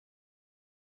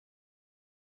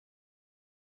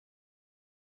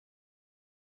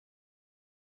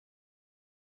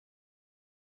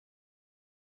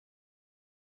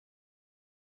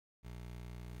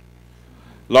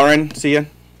Lauren, see ya.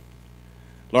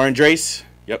 Lauren Drace.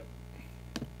 Yep.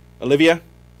 Olivia.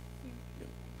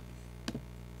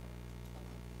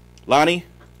 Lonnie.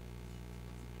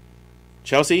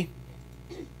 Chelsea.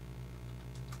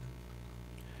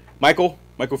 Michael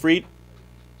Freed.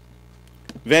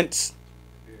 Vince.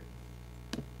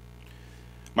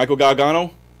 Michael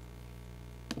Galgano.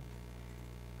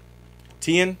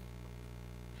 Tian.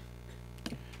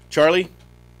 Charlie.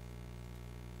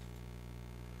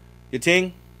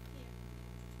 Yating.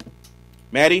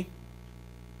 Maddie.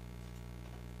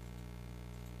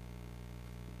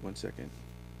 1 second.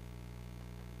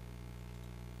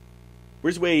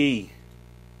 Where's Wei?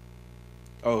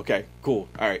 Oh, okay, cool.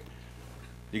 All right.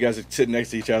 You guys are sitting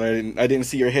next to each other. I didn't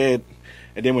see your head.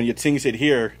 And then when your ting said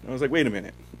here, I was like, wait a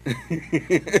minute.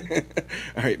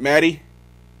 All right, Maddie.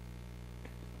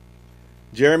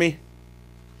 Jeremy.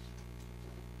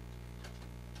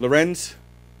 Lorenz.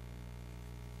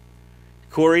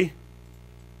 Corey.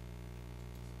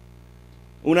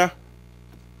 Una.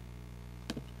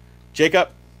 Jacob.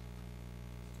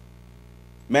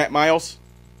 Matt Miles.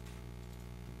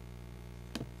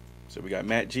 So we got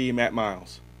Matt G, Matt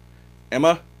Miles.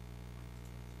 Emma.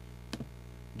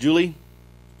 Julie.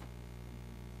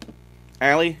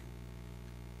 Allie.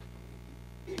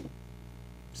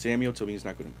 Samuel told me he's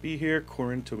not going to be here.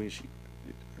 Corin told me she's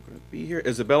not going to be here.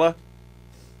 Isabella.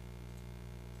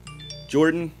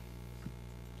 Jordan.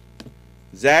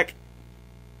 Zach.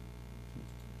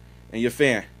 And your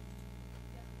fan.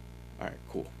 All right,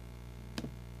 cool.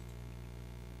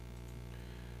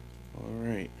 All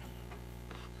right.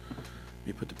 Let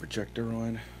me put the projector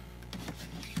on.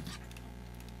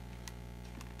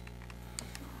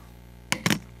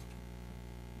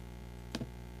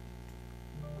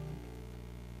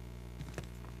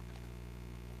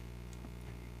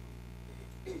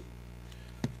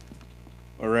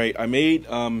 All right, I made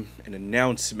an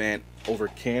announcement over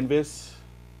Canvas.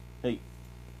 Hey.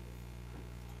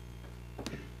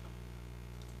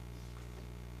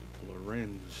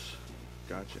 Lorenz.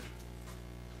 Gotcha.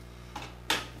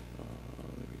 Let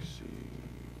me see.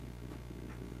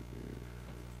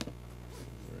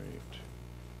 Right.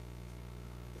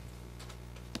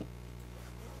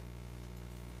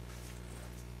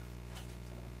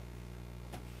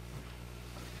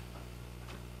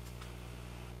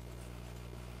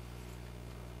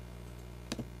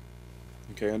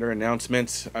 Okay, under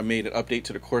announcements, I made an update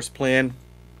to the course plan.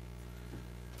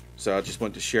 So I just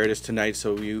wanted to share this tonight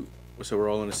so we're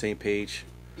all on the same page.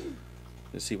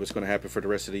 Let's see what's going to happen for the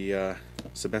rest of the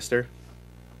semester.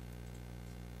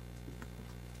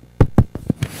 I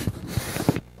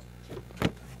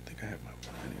think I have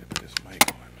I need to put this mic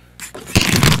on.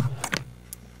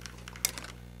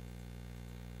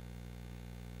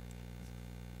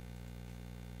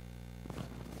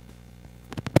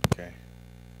 Okay.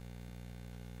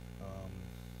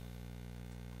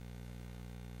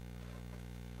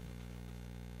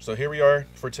 So here we are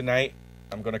for tonight.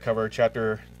 I'm going to cover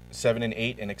chapter 7 and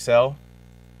 8 in Excel.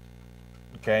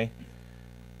 Okay.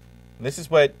 This is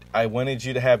what I wanted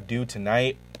you to have due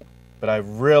tonight, but I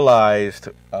realized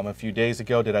a few days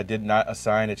ago that I did not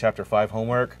assign a chapter 5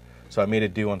 homework, so I made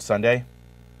it due on Sunday.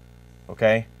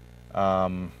 Okay.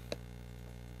 I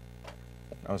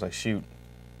was like, shoot,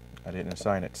 I didn't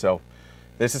assign it. So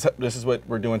this is what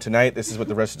we're doing tonight. This is what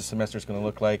the rest of the semester is going to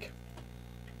look like.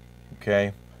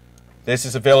 Okay. This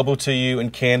is available to you in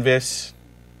Canvas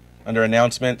under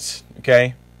announcements,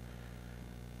 okay?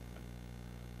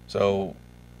 So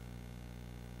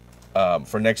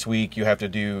for next week, you have to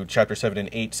do chapter 7 and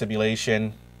 8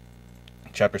 simulation,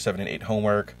 chapter 7 and 8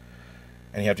 homework,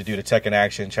 and you have to do the tech in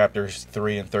action, chapters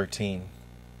 3 and 13.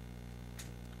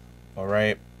 All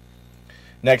right.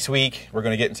 Next week, we're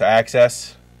going to get into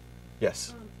access.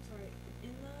 Yes. Sorry. In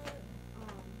the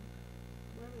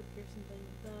whatever the Pearson thing,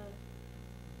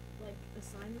 the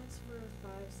assignments for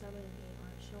 5, 7, and 8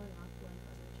 aren't showing up when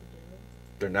others you do.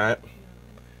 They're not?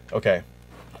 No. Okay.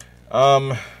 All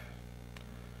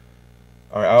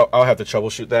right, I'll have to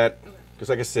troubleshoot that. Because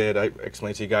like I said, I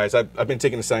explained to you guys, I've been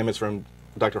taking assignments from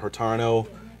Dr. Hortano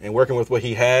and working with what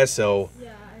he has, so.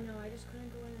 Yeah, I know. I just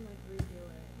couldn't go in and redo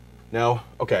it. No?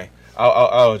 Okay.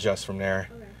 I'll adjust from there.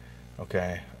 Okay.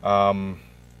 Okay. Yeah,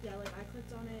 I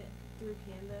clicked on it through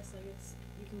Canvas.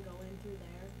 You can go in through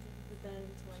there, but then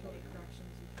to make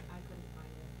corrections, I couldn't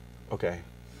find it. Okay.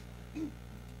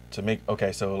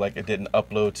 So it didn't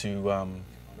upload to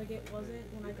it wasn't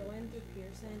when I go in through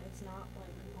Pearson. It's not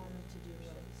on the to-do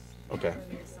list. Okay.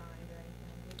 Or assigned or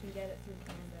anything. You can get it through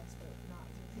Canvas, but not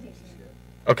through Pearson.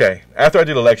 Okay. After I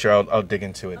do the lecture, I'll dig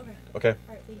into it. Okay. All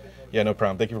right. Thank you. Yeah, no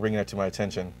problem. Thank you for bringing that to my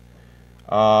attention.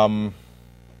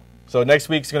 So next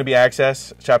week's going to be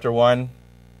Access, Chapter 1.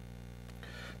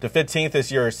 The 15th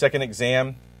is your second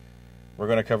exam. We're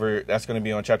going to cover, that's going to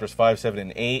be on Chapters 5, 7,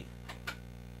 and 8.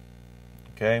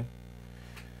 Okay.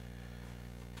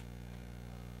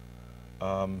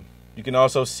 You can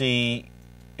also see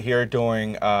here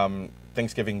during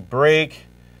Thanksgiving break,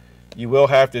 you will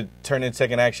have to turn in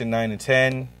second action 9 and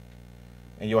 10.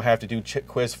 And you'll have to do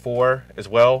quiz 4 as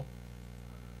well.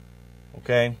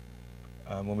 Okay.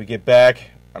 When we get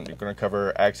back, I'm going to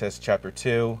cover Access Chapter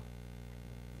 2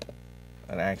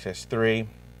 and Access 3.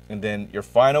 And then your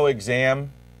final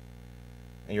exam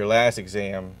and your last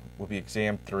exam will be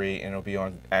Exam 3, and it'll be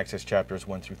on Access Chapters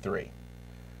 1 through 3.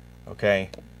 Okay.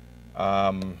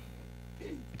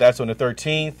 That's on the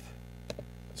 13th.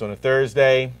 It's on a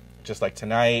Thursday, just like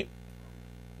tonight.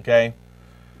 Okay.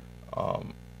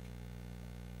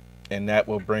 And that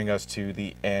will bring us to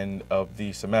the end of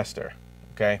the semester.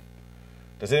 Okay.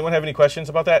 Does anyone have any questions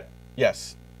about that?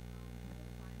 Yes.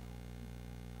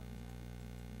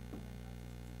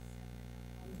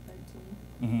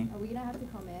 Are we gonna have to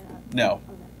come in? No. Okay.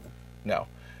 No.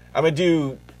 I'm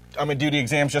gonna do the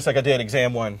exams just like I did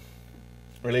Exam 1.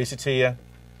 Release it to you,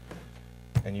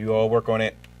 and you all work on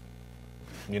it.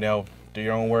 You know, do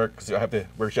your own work, because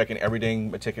we're checking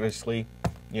everything meticulously.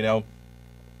 You know,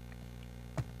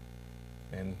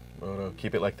 and we'll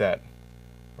keep it like that.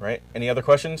 All right. Any other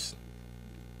questions?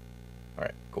 All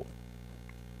right. Cool.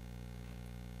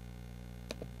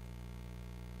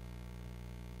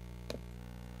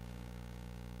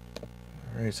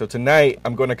 All right. So tonight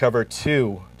I'm going to cover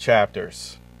 2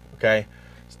 chapters. Okay,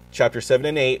 Chapter 7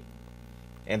 and 8.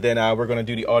 And then we're going to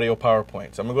do the audio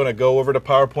PowerPoints. I'm going to go over the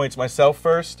PowerPoints myself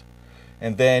first,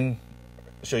 and then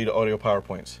show you the audio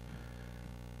PowerPoints.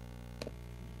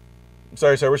 I'm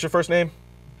sorry, sir. What's your first name?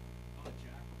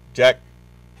 Jack.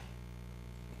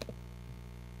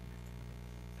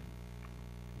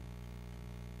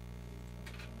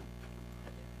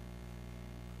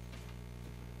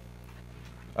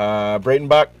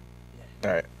 Breitenbach?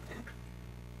 All right.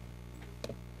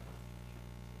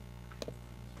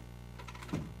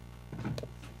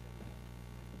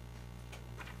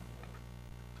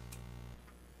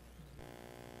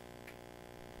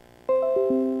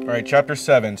 All right, Chapter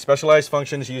 7, Specialized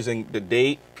Functions using the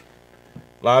date,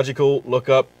 logical,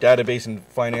 lookup, database, and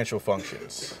financial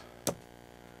functions.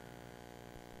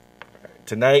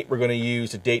 Tonight, we're going to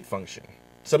use the date function.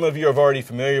 Some of you are already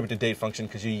familiar with the date function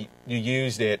because you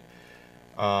used it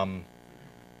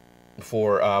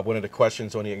for one of the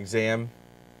questions on the exam.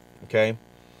 Okay.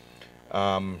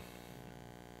 We're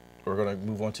going to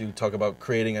move on to talk about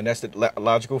creating a nested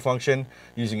logical function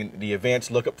using the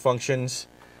advanced lookup functions,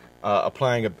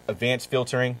 applying advanced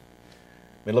filtering,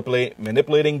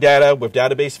 manipulating data with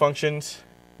database functions,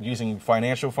 using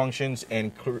financial functions,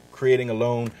 and creating a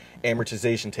loan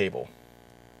amortization table.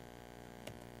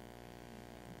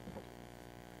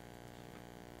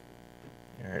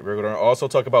 All right, we're going to also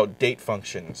talk about date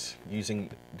functions using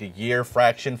the year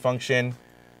fraction function,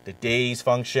 the days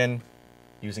function,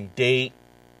 using date,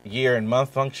 year, and month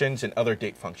functions, and other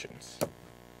date functions.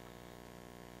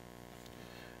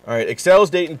 All right, Excel's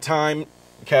date and time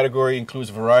category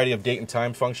includes a variety of date and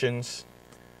time functions.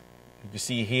 You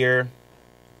see here.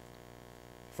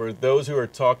 For those who are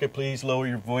talking, please lower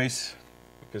your voice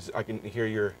because I can hear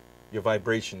your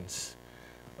vibrations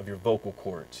of your vocal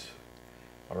cords.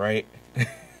 All right.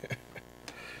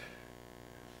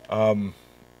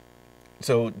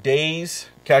 So days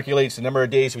calculates the number of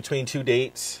days between 2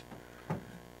 dates.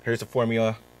 Here's the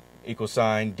formula: equal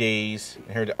sign, days,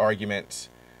 and here are the arguments,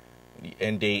 the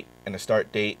end date and the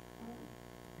start date.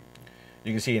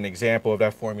 You can see an example of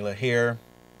that formula here.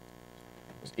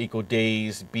 It's equal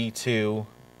days, B2.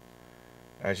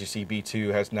 As you see,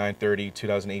 B2 has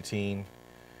 9/30/2018.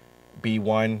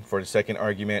 B1 for the second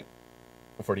argument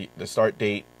for the start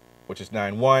date, which is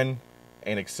 9/1,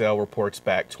 and Excel reports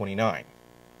back 29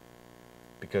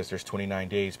 because there's 29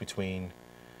 days between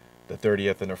the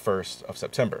 30th and the 1st of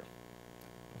September.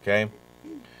 Okay.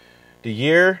 The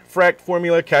year frac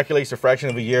formula calculates the fraction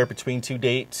of a year between 2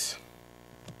 dates.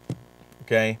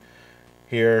 Okay.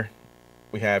 Here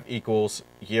we have equals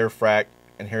year frac,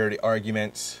 and here are the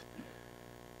arguments: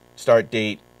 start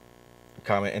date,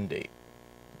 comma, end date.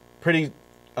 Pretty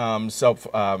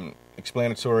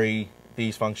self-explanatory,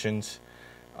 these functions.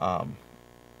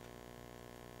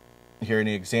 Here in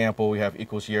the example, we have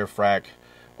equals year frac,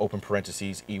 open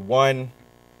parentheses, E1,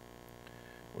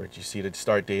 where you see the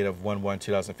start date of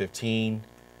 1/1/2015. And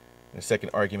the second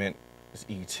argument is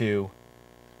E2,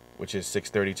 which is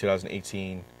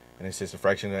 6/30/2018. And it says the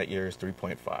fraction of that year is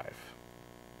 3.5.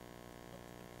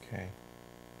 Okay.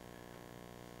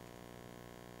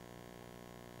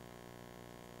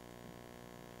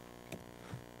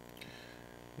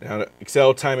 Now,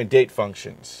 Excel time and date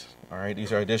functions. All right,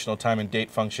 these are additional time and date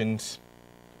functions.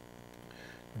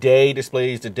 Day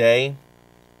displays the day.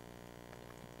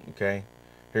 Okay,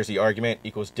 here's the argument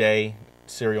equals day,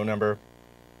 serial number.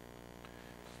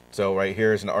 So right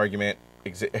here is an argument.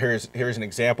 Here's an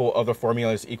example of the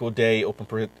formula is equal day, open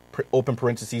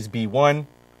parentheses B1.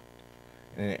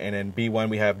 And in B1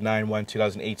 we have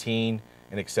 9/1/2018,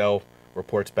 and Excel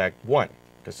reports back 1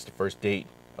 because it's the first date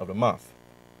of the month.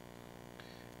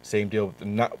 Same deal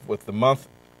with the month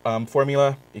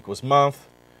formula equals month,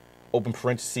 open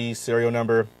parentheses, serial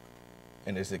number.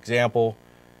 In this example,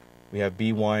 we have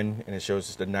B1 and it shows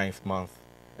us the 9th month,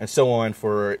 and so on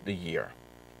for the year.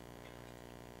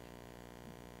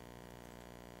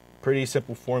 Pretty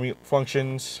simple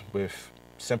functions with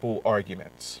simple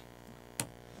arguments.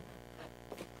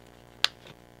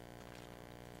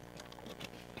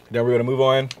 Now we're going to move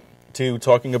on to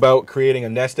talking about creating a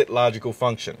nested logical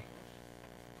function.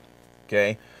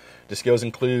 Okay, the skills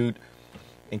include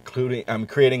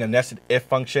creating a nested if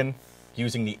function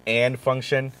using the and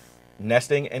function,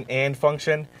 nesting an and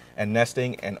function, and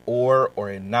nesting an or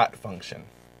a not function.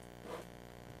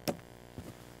 All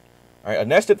right, a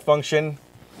nested function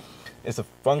is a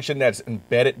function that's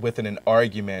embedded within an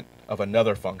argument of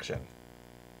another function.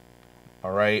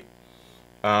 All right.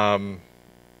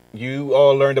 You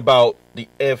all learned about the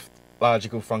if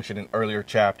logical function in earlier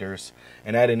chapters,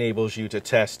 and that enables you to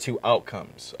test two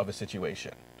outcomes of a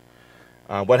situation.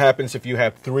 What happens if you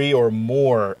have 3 or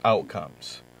more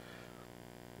outcomes?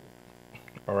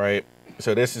 All right,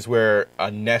 so this is where a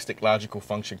nested logical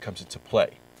function comes into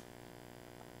play,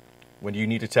 when you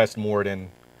need to test more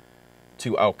than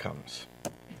 2 outcomes.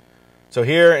 So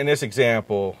here in this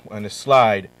example, on this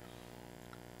slide,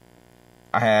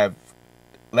 I have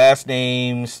last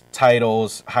names,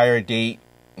 titles, hire date,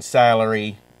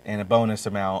 salary, and a bonus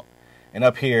amount. And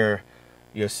up here,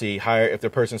 you'll see if the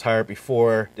person's hired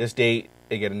before this date,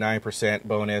 they get a 9%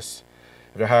 bonus.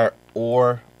 If they're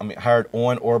hired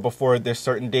on or before this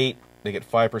certain date, they get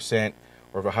 5%.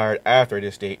 Or if they're hired after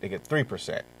this date, they get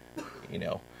 3%. You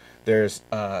know, there's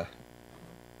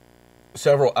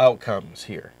several outcomes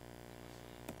here.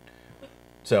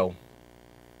 So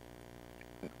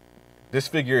this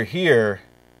figure here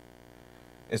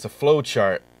is a flow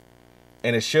chart,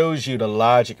 and it shows you the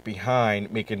logic behind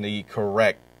making the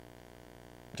correct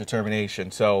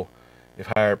determination. So if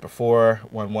hired before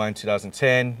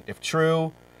 1/1/2010, if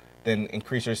true, then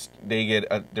increasers, they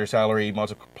get their salary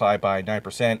multiplied by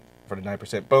 9% for the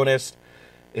 9% bonus.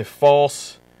 If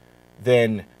false,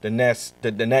 then the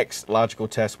next logical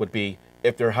test would be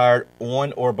if they're hired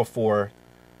on or before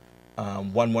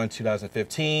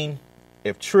 1/1/2015.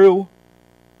 If true,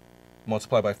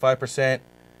 multiply by 5%.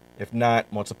 If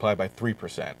not, multiply by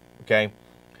 3%. Okay.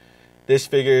 This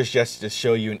figure is just to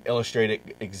show you an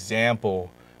illustrated example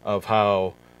of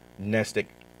how nested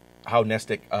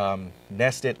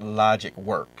logic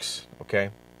works. Okay.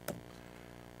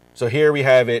 So here we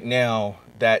have it now,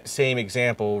 that same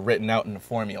example written out in the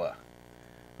formula.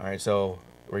 All right. So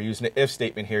we're using the if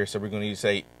statement here. So we're going to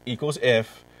say equals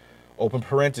if, open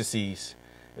parentheses,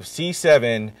 if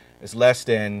C7 is less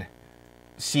than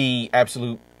C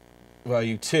absolute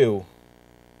value 2,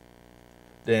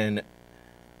 then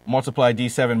multiply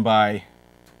D7 by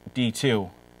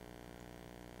D2,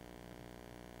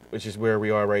 which is where we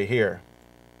are right here.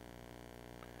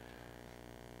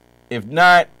 If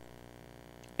not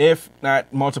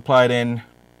multiply, then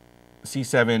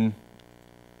C7,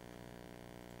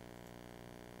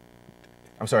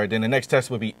 then the next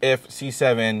test would be if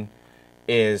C7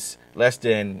 is less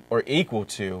than or equal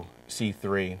to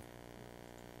C3,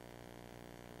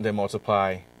 then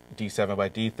multiply D7 by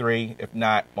D3. If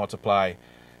not, multiply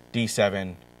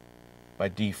D7 by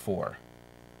D4.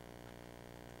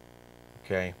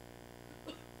 Okay.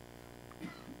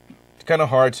 It's kind of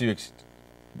hard to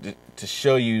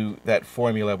show you that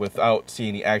formula without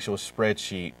seeing the actual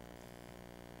spreadsheet.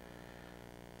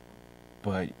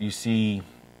 But you see,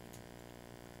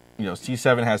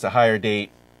 C7 has a hire date,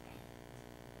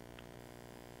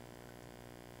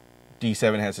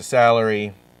 D7 has a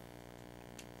salary,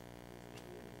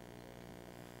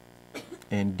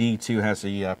 and D2 has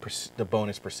the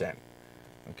bonus percent.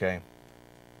 Okay.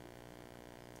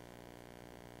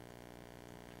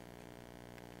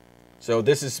 So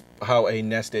this is how a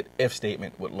nested if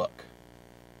statement would look.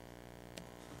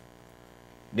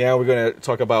 Now we're going to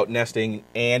talk about nesting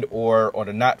and or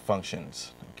the not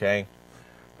functions. Okay.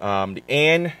 The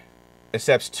and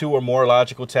accepts 2 or more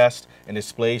logical tests and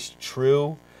displays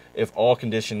true if all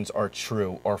conditions are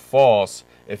true, or false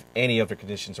if any of the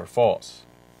conditions are false.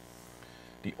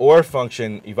 The OR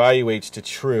function evaluates to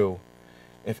true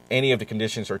if any of the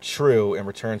conditions are true, and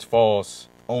returns false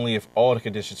only if all the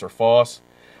conditions are false.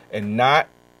 And not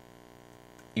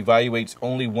evaluates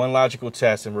only one logical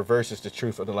test and reverses the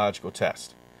truth of the logical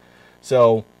test.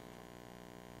 So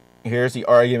here's the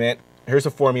argument. Here's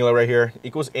a formula right here.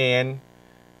 Equals and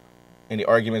the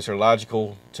arguments are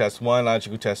logical test 1,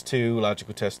 logical test 2,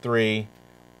 logical test 3,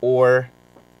 or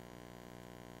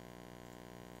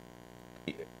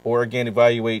again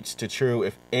evaluates to true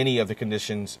if any of the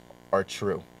conditions are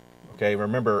true. Okay,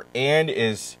 remember, and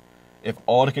is if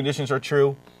all the conditions are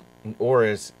true, and or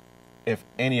is if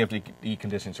any of the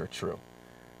conditions are true.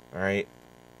 All right,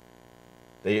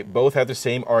 they both have the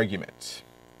same argument.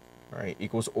 All right,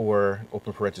 equals or,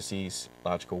 open parentheses,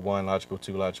 logical 1, logical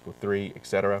 2, logical 3,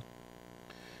 etc.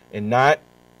 And not,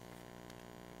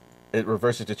 it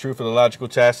reverses the truth of the logical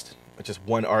test. It's just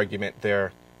one argument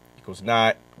there, equals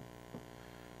not,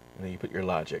 and then you put your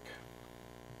logic.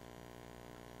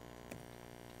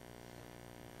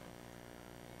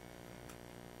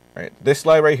 All right, this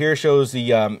slide right here shows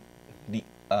the an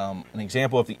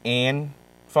example of the AND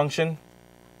function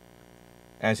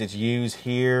as it's used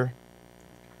here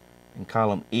in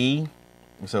column E.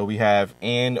 So we have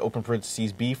AND open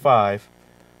parentheses B5.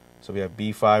 So we have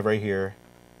B5 right here,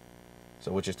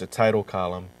 so which is the title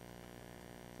column.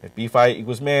 If B5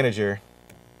 equals manager,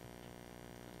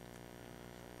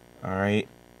 all right,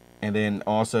 and then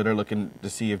also they're looking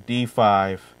to see if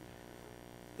D5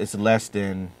 is less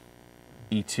than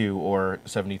E2 or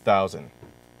 70,000.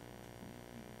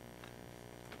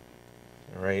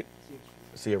 All right,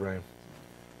 see it, Ryan.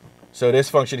 So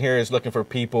this function here is looking for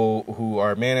people who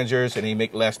are managers and they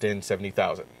make less than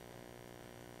 70,000.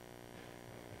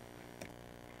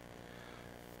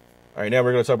 All right, now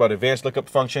we're going to talk about advanced lookup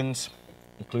functions,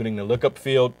 including the lookup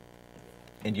field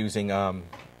and using the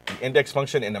index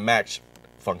function and the match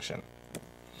function.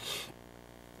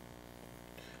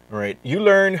 All right, you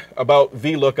learned about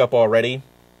VLOOKUP already,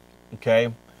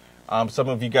 okay? Some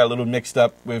of you got a little mixed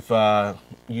up with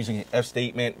using an F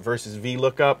statement versus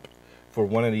VLOOKUP for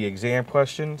one of the exam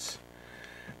questions.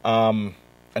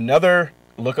 Other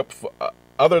lookup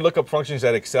functions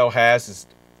that Excel has is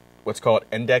what's called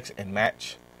index and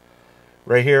match.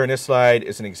 Right here in this slide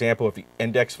is an example of the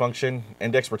index function.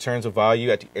 Index returns a value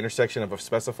at the intersection of a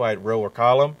specified row or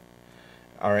column.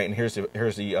 All right, and here's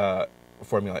the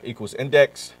formula. Equals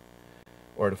index,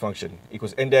 or the function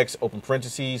equals index, open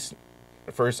parentheses.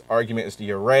 The first argument is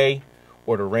the array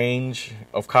or the range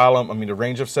of the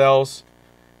range of cells.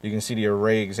 You can see the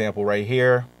array example right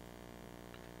here.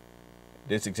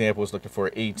 This example is looking for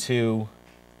A2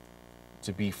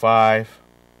 to B5.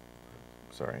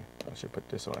 Sorry, I should put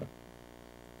this on.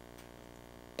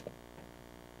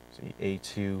 See,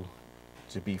 A2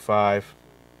 to B5.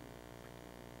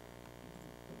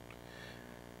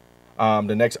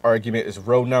 The next argument is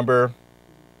row number.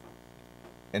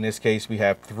 In this case, we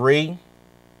have 3.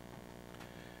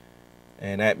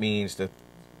 And that means the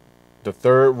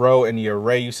third row in the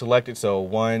array you selected. So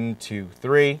 1, 2,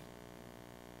 3.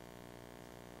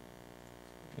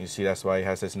 You see that's why it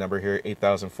has this number here,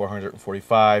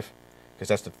 8,445, because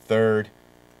that's the third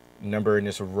number in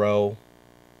this row,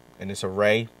 in this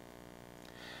array.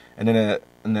 And then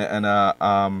the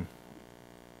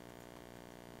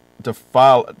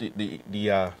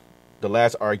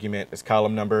last argument is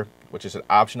column number, which is an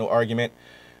optional argument.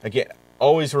 Again,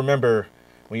 always remember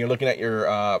when you're looking at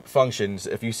your functions,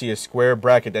 if you see a square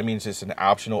bracket, that means it's an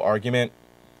optional argument.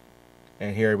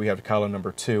 And here we have the column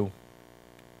number 2.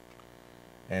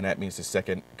 And that means the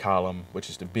second column, which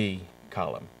is the B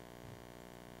column.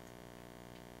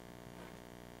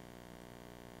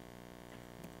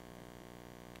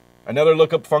 Another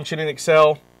lookup function in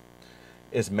Excel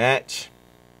is match.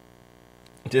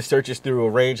 This searches through a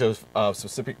range of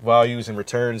specific values and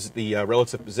returns the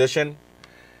relative position.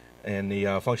 And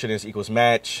the function is equals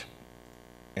match.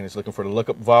 And it's looking for the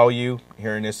lookup value.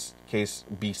 Here in this case,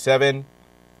 B7.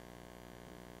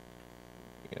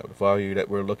 The value that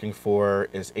we're looking for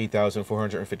is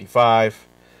 8,455.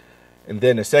 And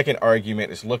then the second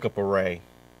argument is lookup array,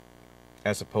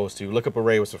 as opposed to lookup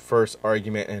array was the first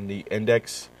argument in the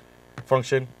index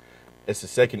function. It's the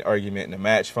second argument in the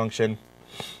match function.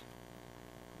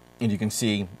 And you can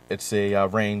see it's a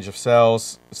range of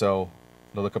cells. So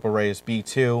the lookup array is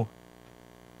B2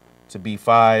 to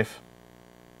B5.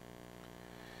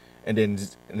 And then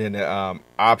the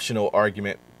optional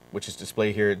argument, which is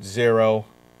displayed here at 0.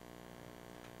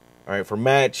 All right, for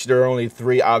match, there are only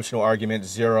 3 optional arguments,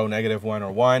 0, -1,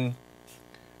 or 1.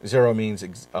 0 means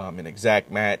an exact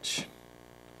match.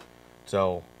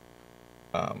 So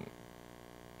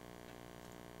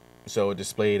it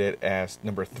displayed it as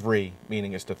number 3,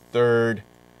 meaning it's the third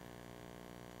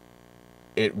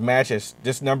it matches.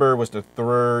 This number was the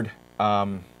third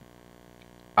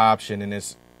option in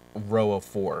this row of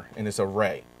 4 in this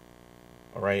array.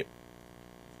 All right.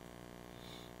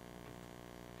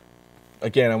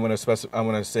 Again, I'm going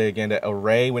to say again that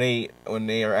array, when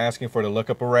they are asking for the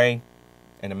lookup array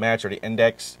and the match or the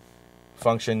index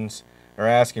functions, are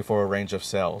asking for a range of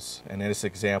cells. And in this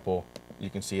example,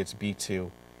 you can see it's B2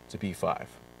 to B5.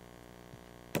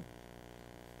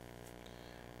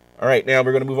 All right, now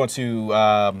we're going to move on to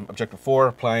objective 4,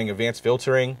 applying advanced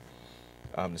filtering.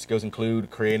 This goes include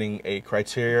creating a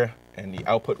criteria and the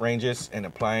output ranges and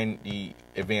applying the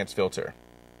advanced filter.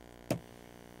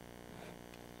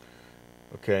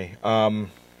 Okay.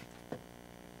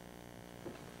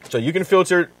 So you can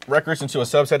filter records into a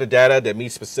subset of data that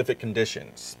meets specific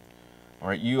conditions. All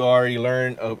right, you already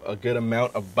learned a good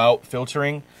amount about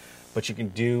filtering, but you can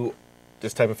do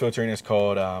this type of filtering. Is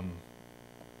called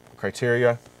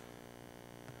criteria.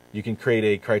 You can create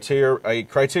a criteria. A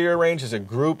criteria range is a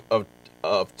group of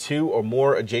 2 or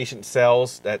more adjacent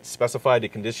cells that specify the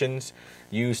conditions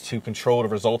used to control the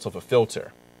results of a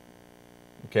filter.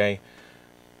 Okay.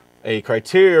 A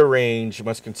criteria range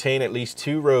must contain at least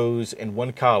 2 rows and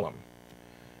 1 column,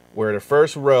 where the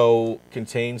first row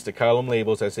contains the column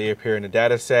labels as they appear in the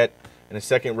data set, and the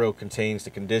second row contains the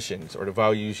conditions or the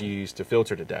values used to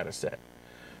filter the data set.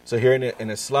 So here in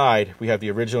the slide, we have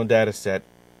the original data set,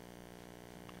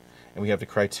 and we have the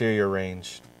criteria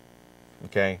range.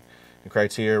 Okay, the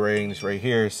criteria range right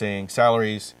here is saying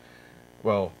salaries.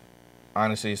 Well,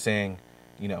 honestly, it's saying,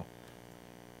 you know,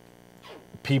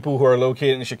 people who are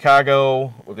located in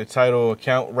Chicago with the title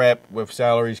account rep with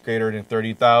salaries greater than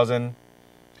 30,000,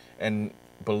 and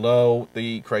below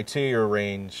the criteria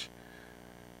range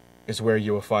is where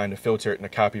you will find the filter and the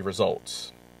copy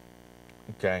results.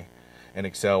 Okay, and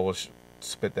Excel will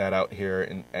spit that out here,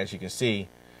 and as you can see,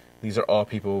 these are all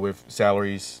people with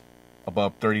salaries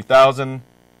above 30,000,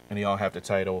 and they all have the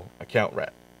title account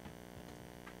rep.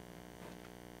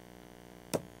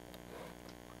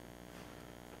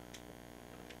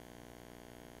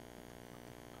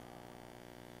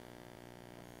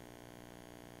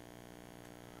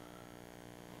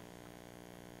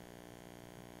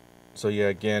 So yeah,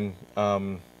 again,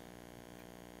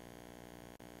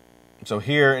 so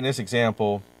here in this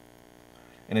example,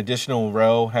 an additional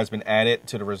row has been added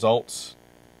to the results,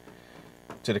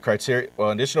 to the criteria. Well,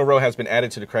 an additional row has been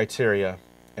added to the criteria,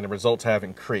 and the results have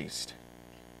increased.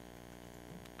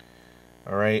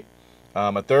 All right,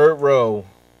 a third row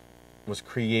was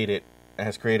created and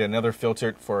has created another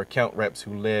filter for account reps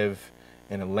who live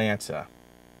in Atlanta.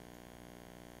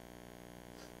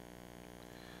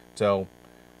 So,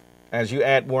 as you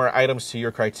add more items to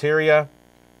your criteria,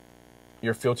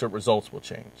 your filtered results will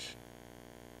change.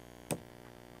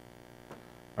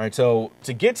 All right, so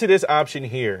to get to this option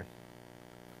here,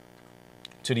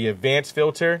 to the advanced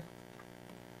filter,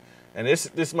 and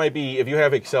this might be, if you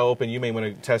have Excel open, you may want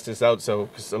to test this out, so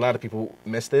because a lot of people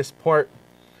miss this part.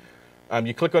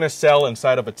 You click on a cell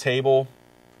inside of a table,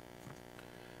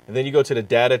 and then you go to the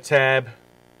Data tab,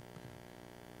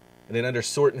 and then under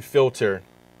Sort and Filter,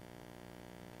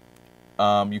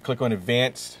 you click on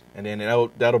Advanced, and then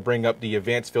that'll bring up the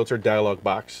Advanced Filter dialog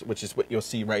box, which is what you'll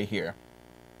see right here.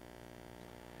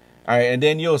 All right, and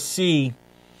then you'll see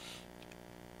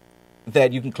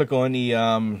that you can click on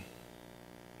the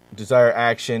desired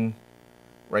action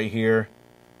right here.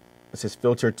 It says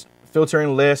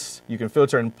filtering list. You can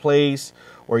filter in place,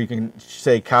 or you can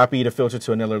say copy the filter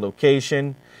to another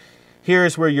location.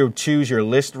 Here's where you'll choose your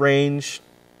list range,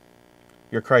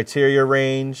 your criteria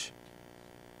range,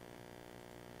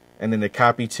 and then the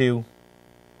copy to.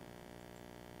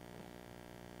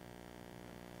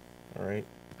 All right.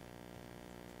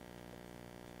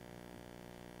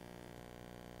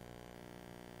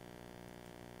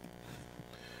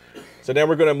 So now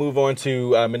we're going to move on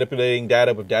to manipulating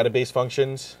data with database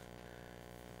functions.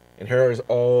 And here is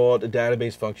all the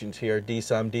database functions here: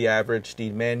 dsum, daverage,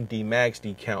 dmin, dmax,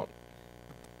 dcount.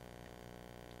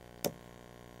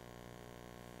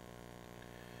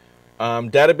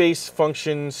 Database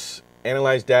functions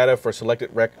analyze data for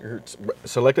selected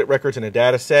records in a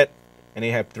data set, and they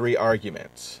have 3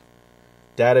 arguments: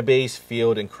 database,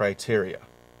 field, and criteria.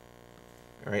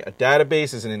 All right, a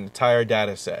database is an entire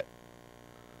data set.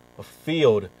 A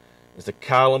field is the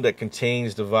column that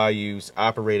contains the values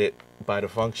operated by the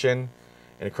function,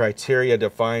 and a criteria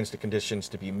defines the conditions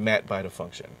to be met by the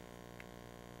function.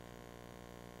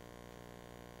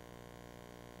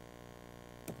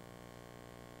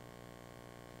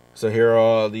 So here are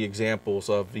all the examples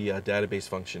of the database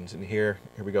functions. And here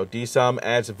we go. dsum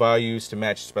adds values to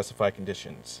match specified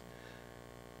conditions.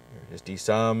 Here There's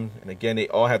dsum, and again, they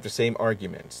all have the same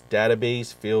arguments.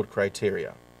 Database, field,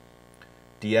 criteria.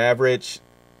 Daverage,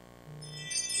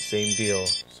 same deal.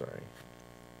 Sorry.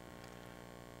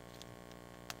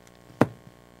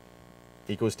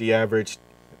 Equals daverage,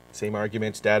 same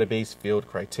arguments. Database, field,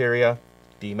 criteria.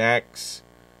 Dmax,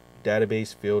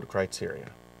 database, field, criteria.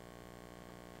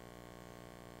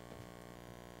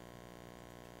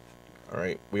 All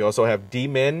right. We also have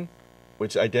dmin,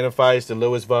 which identifies the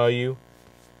lowest value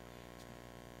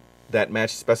that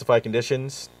matches specified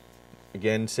conditions.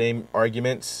 Again, same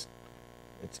arguments.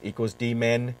 It's equals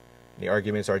dmin. The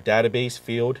arguments are database,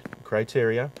 field,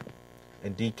 criteria,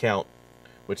 and dcount,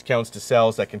 which counts the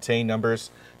cells that contain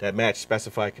numbers that match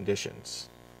specified conditions.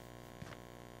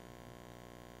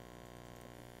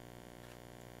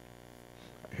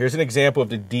 Here's an example of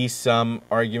the dsum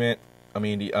argument. The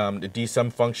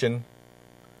dsum function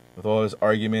with all its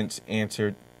arguments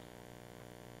answered.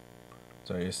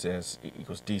 So it says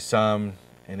equals dsum.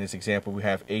 In this example, we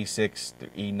have A6 through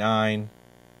E9.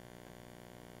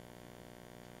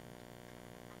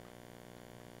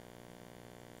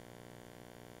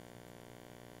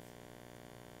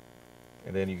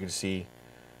 And then you can see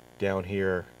down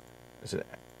here is it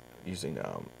using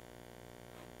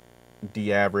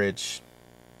daverage,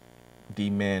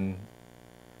 dmin,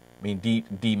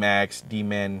 dmax,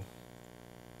 dmin,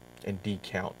 and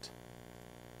dcount.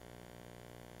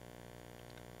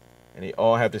 And they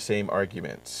all have the same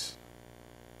arguments.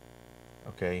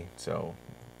 Okay, so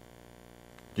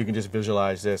you can just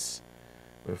visualize this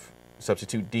with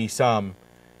substitute dsum,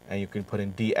 and you can put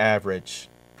in daverage,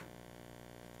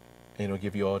 and it'll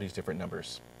give you all these different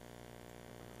numbers.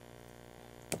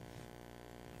 All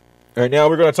right, now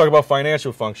we're going to talk about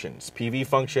financial functions. PV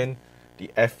function, the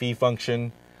FV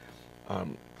function,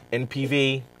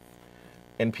 NPV,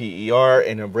 NPER,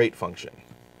 and a rate function.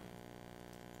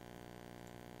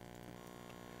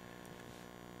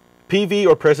 PV,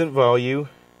 or present value,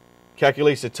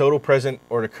 calculates the total present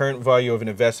or the current value of an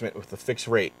investment with a fixed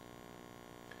rate,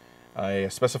 a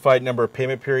specified number of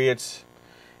payment periods,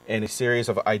 and a series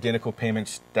of identical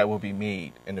payments that will be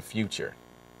made in the future.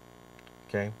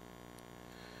 Okay.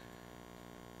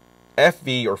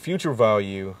 FV, or future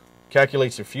value,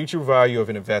 calculates the future value of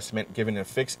an investment given a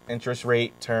fixed interest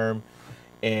rate term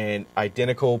and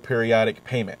identical periodic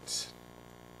payments.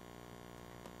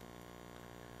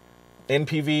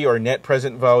 NPV, or net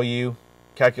present value,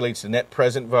 calculates the net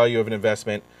present value of an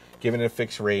investment given a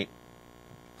fixed rate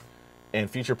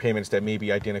and future payments that may be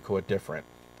identical or different.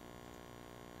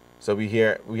 So we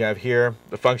have here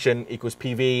the function equals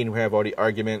PV, and we have all the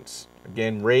arguments.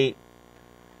 Again, rate,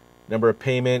 number of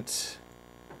payments,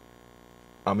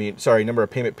 number of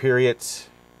payment periods,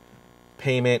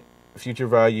 payment, future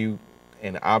value,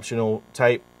 and optional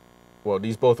type. Well,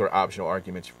 these both are optional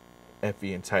arguments,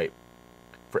 FV and type.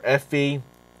 For FV,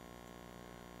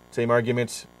 same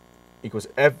arguments, equals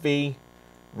FV,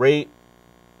 rate,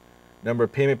 number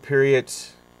of payment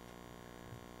periods,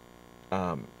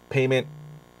 payment,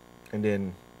 and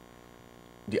then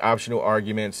the optional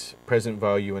arguments, present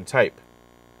value and type.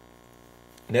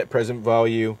 Net present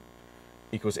value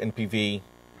equals NPV,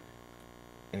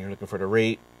 and you're looking for the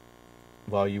rate,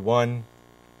 value 1,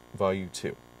 value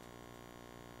 2.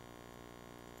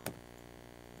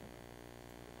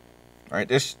 All right,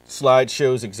 this slide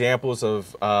shows examples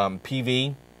of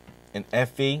PV and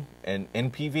FV and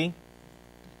NPV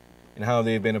and how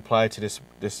they've been applied to this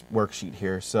worksheet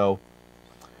here. So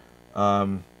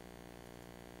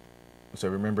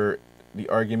remember, the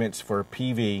arguments for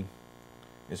PV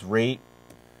is rate,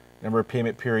 number of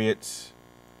payment periods,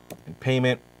 and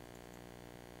payment.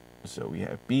 So we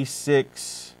have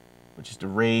B6, which is the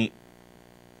rate.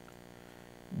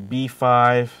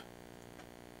 B5,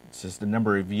 this is the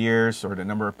number of years, or the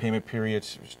number of payment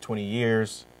periods, which is 20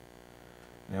 years.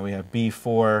 Now we have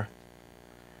B4,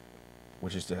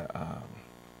 which is the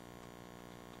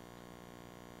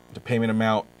payment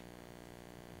amount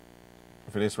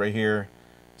for this right here.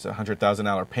 It's a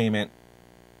 $100,000 payment.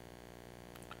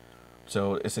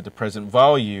 So it's at the present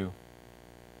value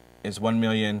is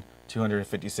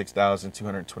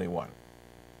 $1,256,221.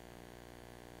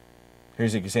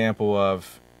 Here's an example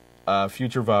of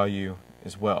future value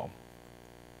as well.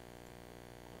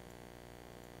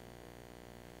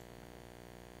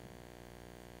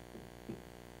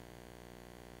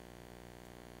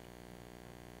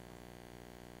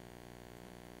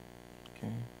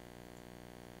 Okay.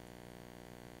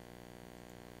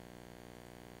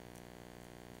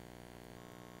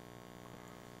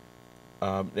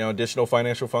 Now, additional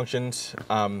financial functions.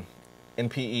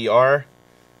 NPER,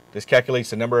 this calculates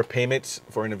the number of payments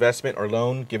for an investment or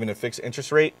loan given a fixed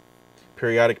interest rate,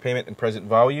 periodic payment and present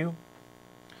value.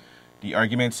 The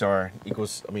arguments are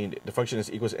equals, the function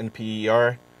is equals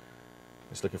NPER.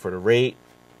 It's looking for the rate,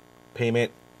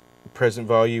 payment, present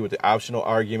value with the optional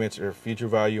arguments or future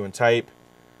value and type.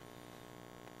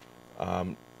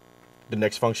 The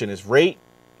next function is rate.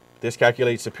 This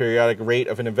calculates the periodic rate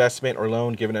of an investment or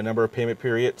loan given a number of payment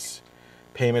periods,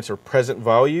 payments, or present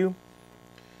value.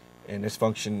 And this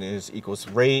function is equals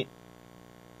rate.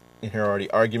 And here are the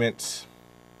arguments,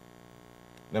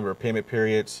 number of payment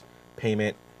periods,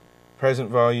 payment, present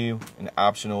value, and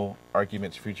optional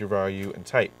arguments, future value, and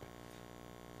type.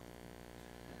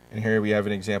 And here we have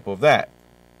an example of that.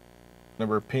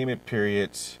 Number of payment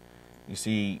periods, you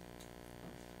see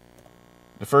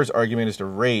the first argument is the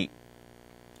rate.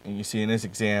 And you see in this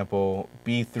example,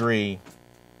 B3,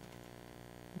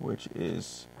 which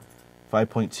is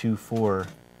 5.24,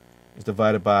 is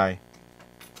divided by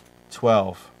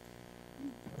 12.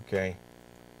 Okay,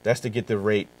 that's to get the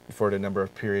rate for the number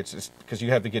of periods, because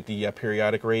you have to get the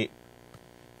periodic rate.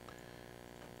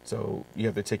 So you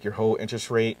have to take your whole interest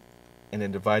rate and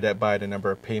then divide that by the number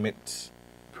of payments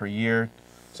per year.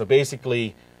 So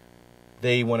basically,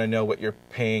 they want to know what you're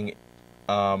paying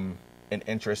in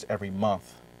interest every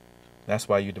month. That's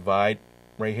why you divide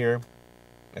right here.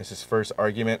 That's his first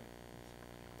argument.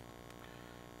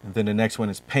 And then the next one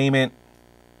is payment,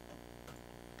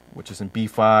 which is in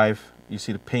B5. You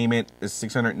see the payment is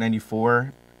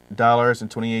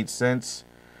 $694.28.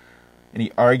 And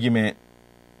the argument,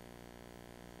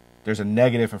 there's a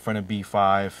negative in front of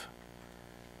B5.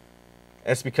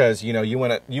 That's because, you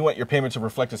want your payment to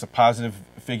reflect as a positive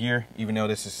figure, even though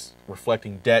this is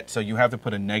reflecting debt. So you have to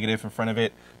put a negative in front of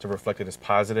it to reflect it as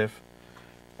positive.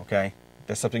 Okay,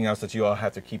 that's something else that you all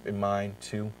have to keep in mind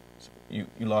too. You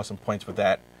lost some points with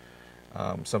that.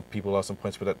 Some people lost some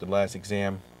points with that the last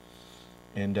exam.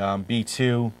 And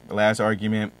B2, the last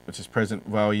argument, which is present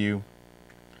value.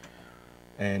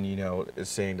 And,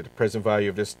 it's saying that the present value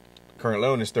of this current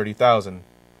loan is $30,000.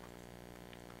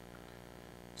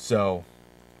 So,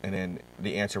 and then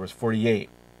the answer was 48,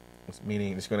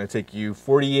 meaning it's going to take you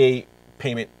 48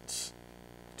 payments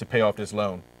to pay off this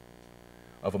loan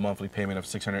of a monthly payment of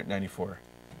 $694.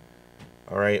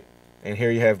 All right, and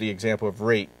here you have the example of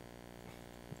rate.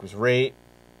 It was rate,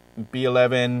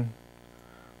 B11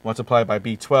 multiplied by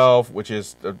B12, which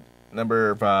is the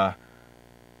number of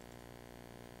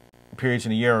periods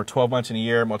in a year, or 12 months in a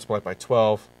year, multiplied by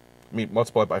 12.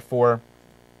 Multiplied by 4.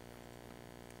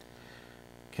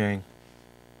 Okay.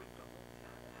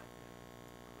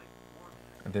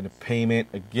 And then the payment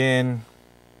again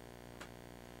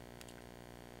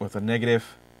with a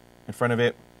negative in front of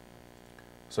it,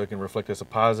 so it can reflect as a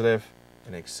positive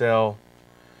in Excel.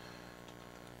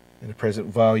 And the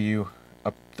present value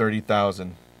up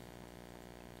 30,000.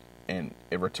 And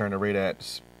it returned a rate at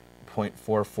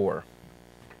 0.44.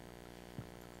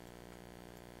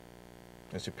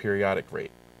 That's your periodic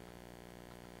rate.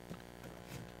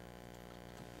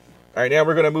 All right, now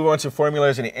we're going to move on to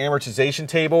formulas in the amortization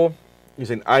table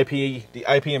using the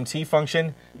IPMT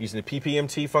function, using the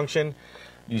PPMT function,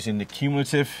 using the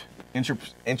cumulative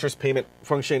interest payment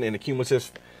function, and the cumulative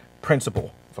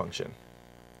principal function.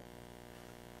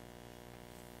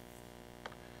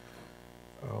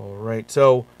 All right,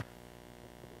 so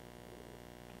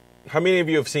how many of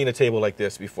you have seen a table like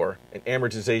this before, an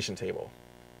amortization table?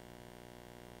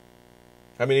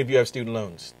 How many of you have student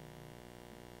loans?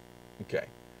 Okay.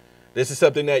 This is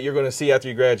something that you're going to see after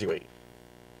you graduate.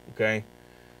 Okay?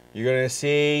 You're going to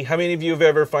see, how many of you have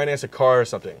ever financed a car or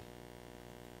something?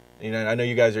 I know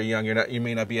you guys are young. You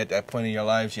may not be at that point in your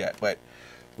lives yet, but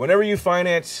whenever you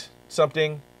finance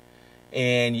something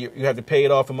and you have to pay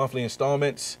it off in monthly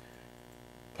installments,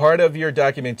 part of your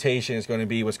documentation is going to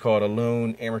be what's called a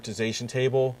loan amortization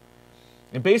table.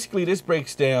 And basically this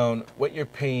breaks down what you're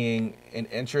paying in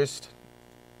interest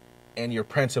and your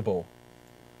principal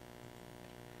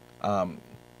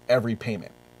every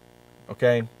payment.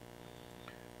 Okay?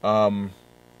 So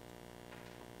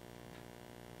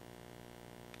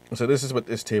this is what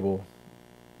this table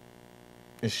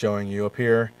is showing you up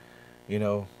here.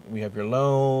 We have your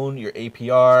loan, your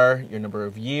APR, your number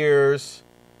of years,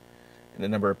 and the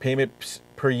number of payments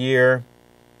per year.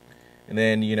 And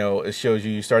then, it shows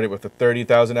you started with a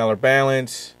 $30,000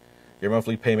 balance. Your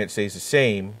monthly payment stays the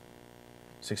same,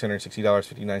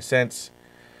 $660.59.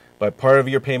 But part of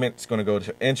your payment is going to go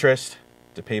to interest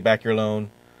to pay back your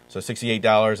loan. So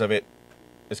 $68 of it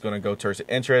is going to go towards the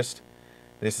interest.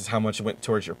 This is how much went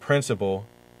towards your principal.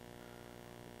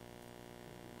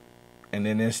 And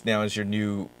then this now is your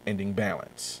new ending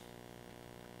balance.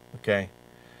 Okay?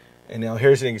 And now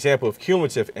here's an example of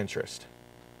cumulative interest.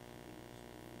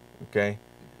 Okay?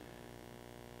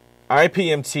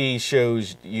 IPMT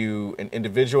shows you an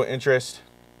individual interest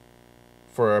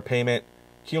for a payment.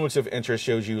 Cumulative interest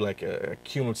shows you like a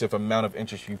cumulative amount of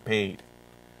interest you paid.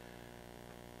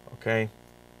 Okay.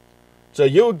 So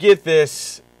you'll get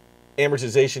this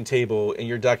amortization table in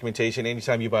your documentation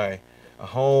anytime you buy a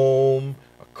home,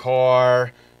 a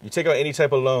car, you take out any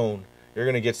type of loan, you're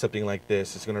going to get something like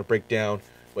this. It's going to break down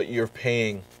what you're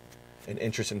paying in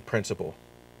interest and principal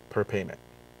per payment.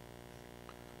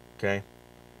 Okay.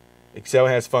 Excel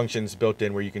has functions built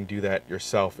in where you can do that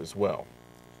yourself as well.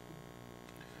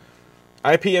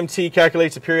 IPMT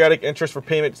calculates the periodic interest for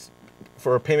payments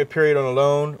for a payment period on a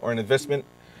loan or an investment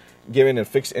given a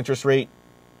fixed interest rate.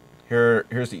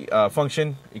 Here's the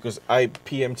function equals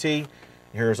IPMT.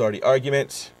 Here's all the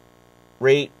arguments,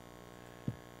 rate,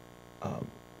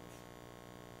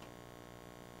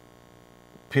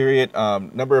 period,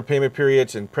 number of payment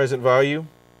periods, and present value.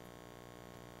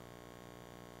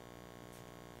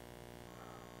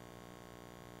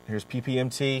 Here's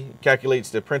PPMT, calculates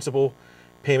the principal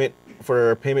payment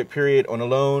for a payment period on a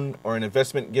loan or an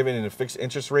investment given in a fixed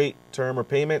interest rate, term, or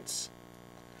payments.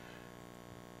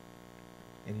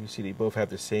 And you see they both have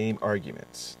the same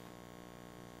arguments.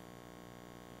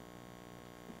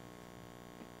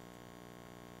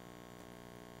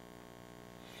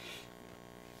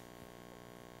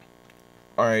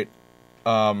 All right.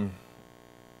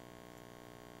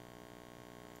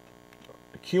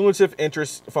 Cumulative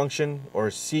interest function, or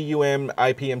CUM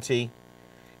IPMT,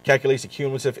 calculates the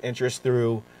cumulative interest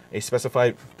through a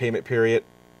specified payment period.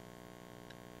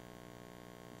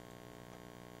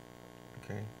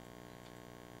 Okay.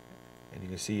 And you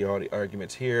can see all the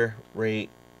arguments here: rate,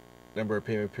 number of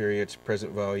payment periods,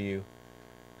 present value,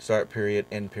 start period,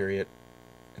 end period,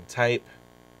 and type.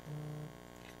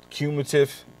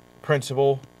 Cumulative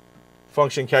principal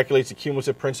function calculates the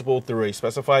cumulative principal through a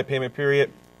specified payment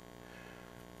period.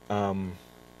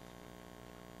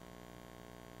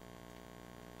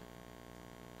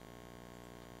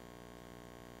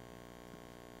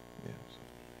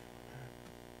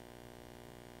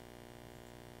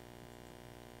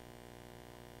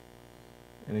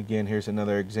 And again, here's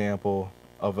another example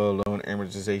of a loan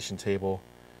amortization table.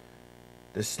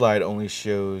 This slide only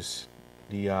shows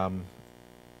the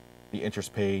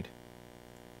interest paid.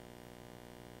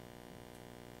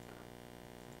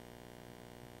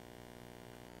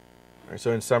 All right,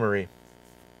 so in summary,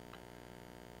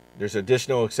 there's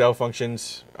additional Excel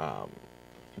functions,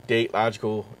 date,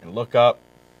 logical, and lookup.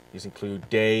 These include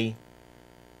date,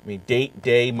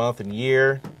 day, month, and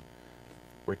year.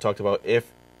 We talked about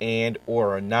if, and,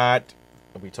 or not.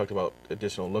 We talked about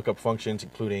additional lookup functions,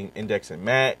 including index and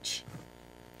match.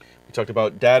 We talked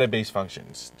about database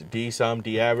functions, the dsum,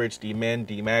 daverage, dmin,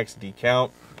 dmax,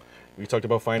 dcount. We talked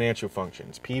about financial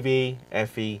functions, PV,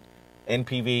 FE,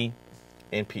 NPV,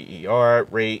 NPER,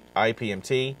 rate,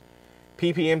 IPMT,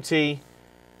 PPMT,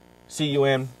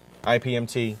 CUM,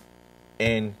 IPMT,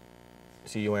 and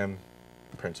CUM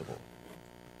principal.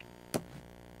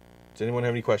 Does anyone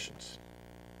have any questions?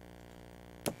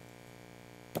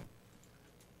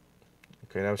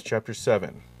 Okay, that was chapter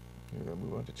 7. We're going to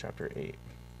move on to chapter 8.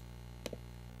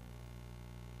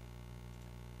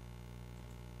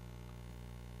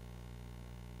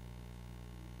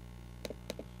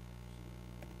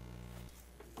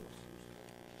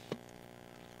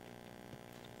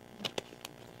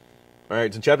 All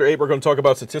right, so in chapter 8, we're going to talk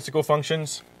about statistical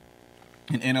functions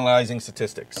and analyzing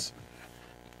statistics.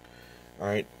 All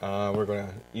right, we're going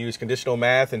to use conditional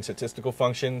math and statistical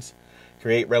functions,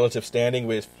 create relative standing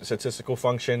with statistical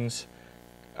functions.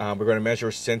 We're going to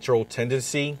measure central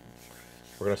tendency.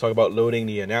 We're going to talk about loading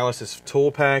the analysis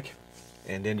tool pack,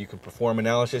 and then you can perform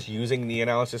analysis using the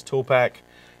analysis tool pack,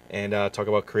 and talk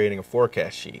about creating a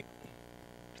forecast sheet.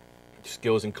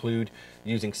 Skills include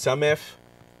using SUMIF,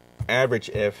 average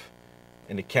if,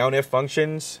 and the COUNTIF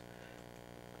functions.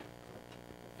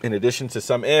 In addition to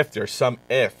SUMIF, there's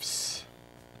SUMIFs,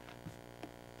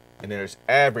 and there's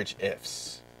average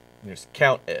ifs, and there's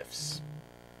COUNTIFs.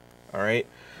 All right,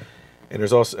 and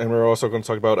we're also going to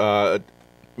talk about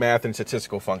math and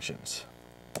statistical functions.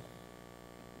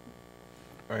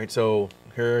 All right, so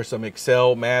here are some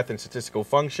Excel math and statistical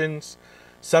functions.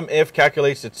 SUMIF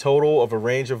calculates the total of a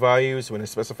range of values when a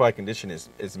specified condition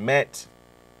is met.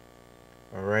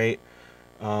 All right.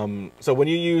 So when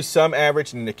you use sum,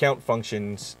 average, and the count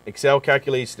functions, Excel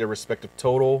calculates their respective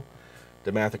total,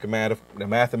 the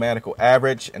mathematical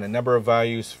average, and a number of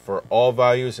values for all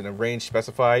values in a range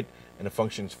specified in the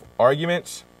functions for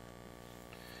arguments.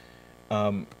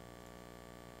 So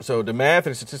the math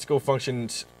and statistical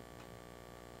functions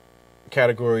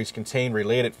categories contain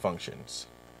related functions.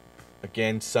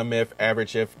 Again, SUMIF,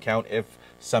 average if, COUNTIF,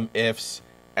 sum ifs,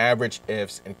 average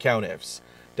ifs, and count ifs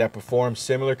that perform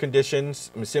similar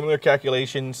calculations,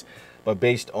 but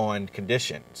based on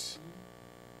conditions.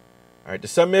 All right, the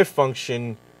sum if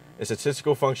function is a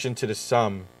statistical function to the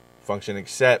sum function,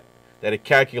 except that it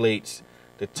calculates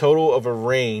the total of a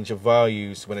range of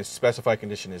values when a specified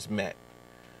condition is met.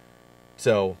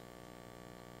 So,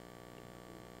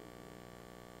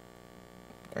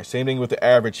 same thing with the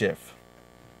average if.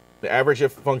 The average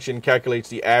if function calculates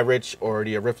the average or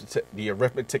the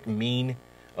arithmetic mean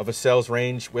of a cell's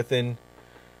range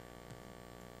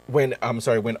when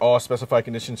all specified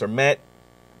conditions are met.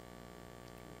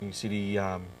 You see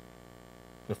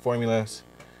the formulas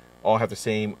all have the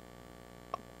same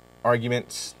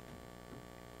arguments.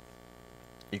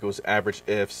 Equals average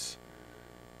ifs,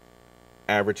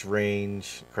 average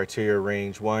range, criteria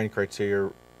range 1,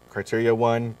 criteria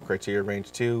 1, criteria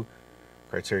range 2,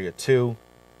 criteria 2.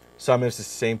 Sum ifs is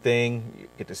the same thing. You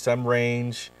get the sum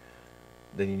range,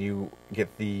 then you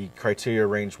get the criteria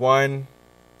range 1,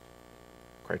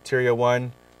 criteria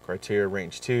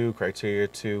range 2, criteria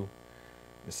 2.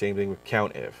 The same thing with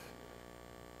count if.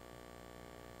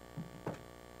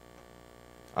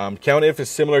 Count if is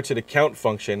similar to the count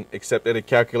function, except that it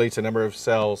calculates the number of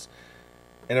cells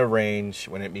in a range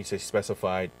when it meets a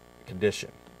specified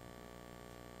condition.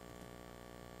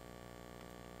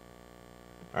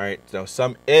 Alright, so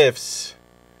sum ifs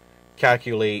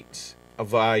calculate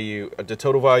the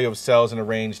total value of cells in a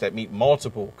range that meet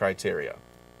multiple criteria.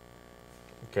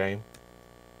 Okay?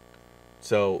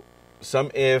 So sum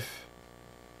if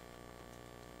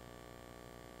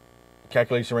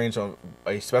calculates the range on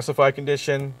a specified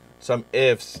condition. Sum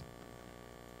ifs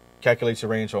calculates the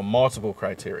range on multiple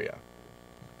criteria.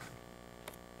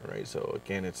 All right, so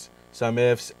again, it's sum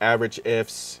ifs, average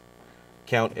ifs,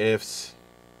 count ifs.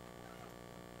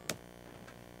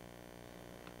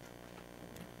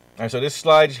 All right, so this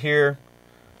slide here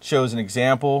shows an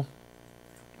example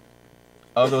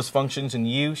of those functions in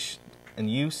use.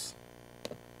 Yep,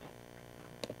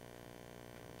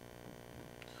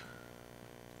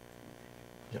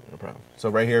 no problem. So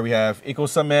right here we have equal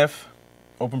sum if,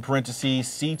 open parentheses,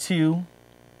 C2,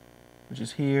 which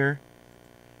is here,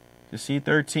 to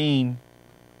C13.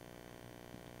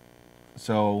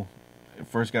 So I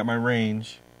first got my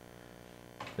range.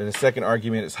 Then the second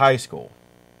argument is high school.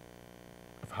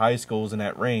 If high school is in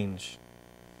that range,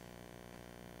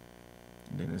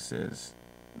 then it says,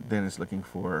 then it's looking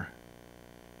for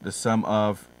the sum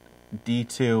of D2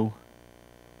 to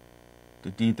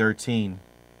D13.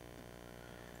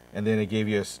 And then it gave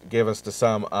us the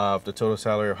sum of the total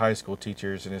salary of high school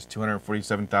teachers, and it's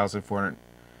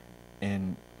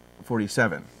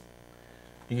 $247,447.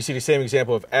 You can see the same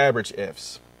example of average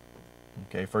ifs.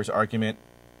 Okay, first argument,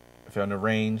 I found the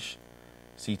range,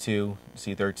 C2,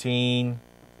 C13.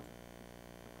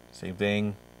 Same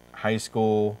thing, high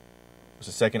school was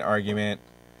the second argument,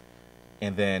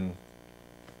 and then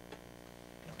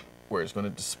where it's going to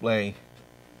display,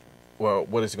 well,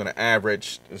 what is going to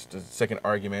average is the second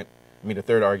argument, the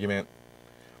third argument,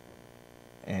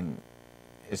 and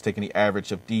it's taking the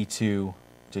average of D2 to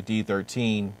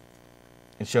D13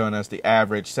 and showing us the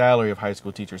average salary of high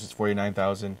school teachers is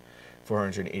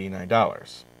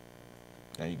 $49,489.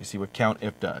 Now you can see what count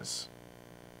if does.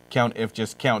 Count if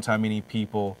just counts how many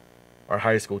people are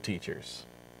high school teachers.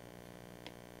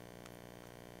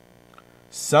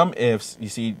 Sum ifs, you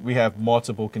see, we have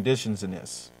multiple conditions in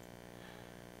this.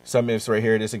 Sum ifs right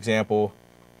here, this example,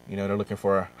 they're looking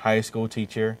for a high school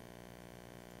teacher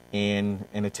in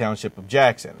the township of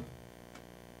Jackson.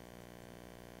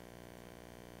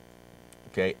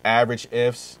 Okay, average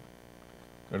ifs,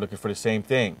 they're looking for the same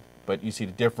thing. But you see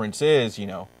the difference is,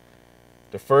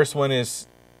 the first one is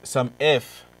sum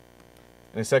if,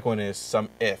 and the second one is sum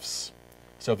ifs.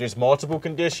 So if there's multiple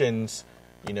conditions,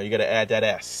 you got to add that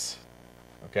S.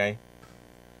 Okay?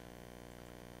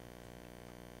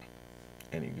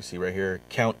 And you can see right here,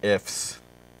 count ifs.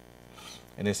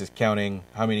 And this is counting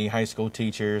how many high school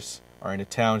teachers are in the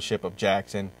township of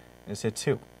Jackson. And it said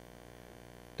 2.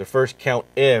 The first count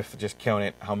if just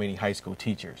counted how many high school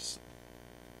teachers.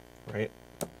 Right?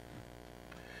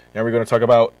 Now we're going to talk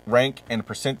about rank and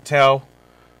percent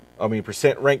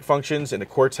rank functions, and the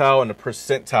quartile and the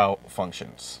percentile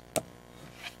functions.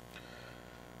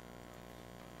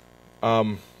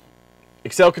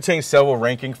 Excel contains several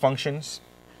ranking functions.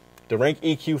 The rank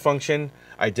EQ function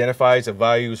identifies a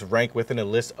value's rank within a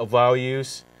list of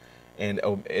values, and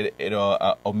it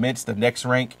omits the next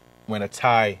rank when a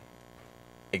tie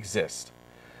exists.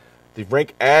 The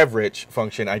rank average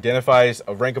function identifies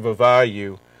a rank of a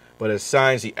value, but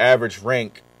assigns the average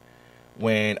rank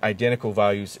when identical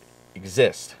values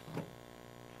exist.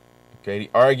 Okay, the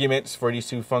arguments for these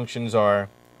two functions are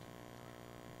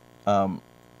the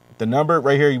number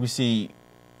right here you see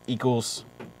equals,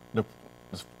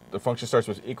 the function starts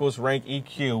with equals rank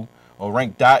EQ, or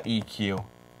rank dot EQ,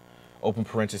 open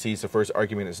parentheses, the first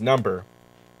argument is number.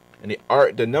 And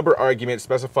the number argument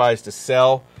specifies the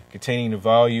cell containing the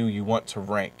value you want to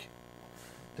rank.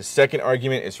 The second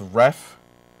argument is ref.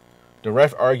 The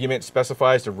ref argument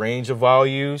specifies the range of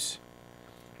values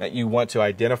that you want to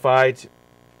identify,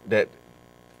 that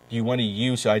you want to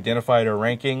use to identify the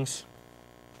rankings.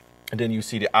 And then you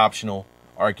see the optional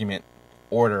argument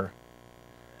order.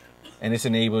 And this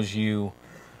enables you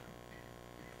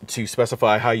to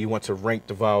specify how you want to rank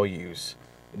the values.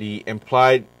 The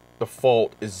implied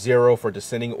default is 0 for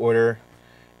descending order,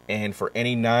 and for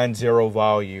any non-zero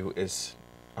value is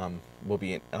will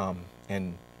be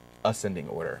in ascending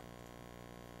order.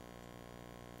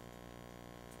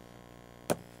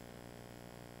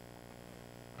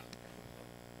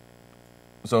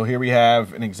 So here we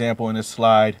have an example in this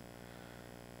slide.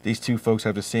 These two folks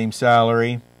have the same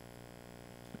salary.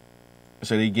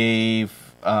 So they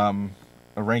gave a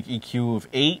rank EQ of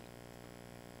 8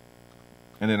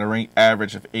 and then a rank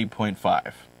average of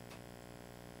 8.5.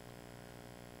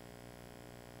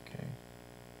 Okay.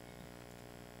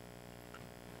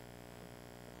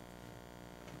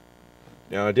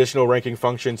 Now additional ranking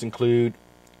functions include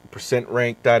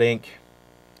 %rank.inc.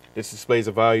 This displays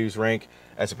a values rank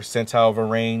as a percentile of a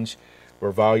range where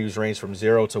values range from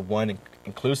 0 to 1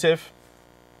 inclusive.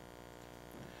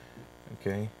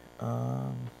 Okay.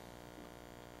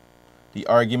 The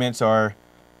arguments are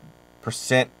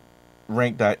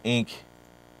 %rank.inc.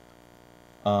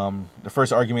 The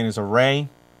first argument is array.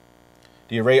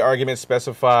 The array argument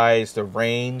specifies the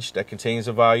range that contains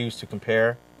the values to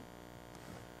compare.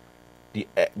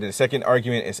 The second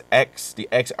argument is x. The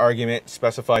x argument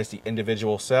specifies the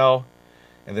individual cell.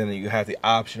 And then you have the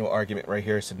optional argument right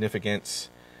here, significance.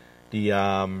 The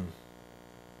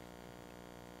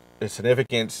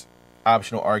significance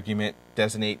optional argument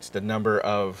designates the number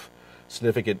of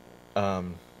significant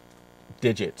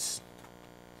digits,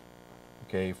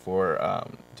 okay, for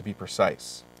to be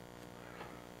precise.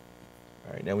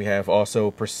 All right, now we have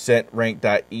also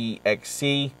 %rank.exe.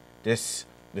 This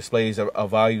displays a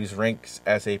values ranks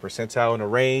as a percentile in a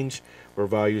range where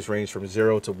values range from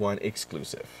 0 to 1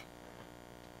 exclusive.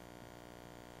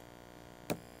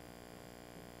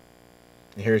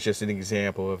 And here's just an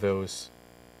example of those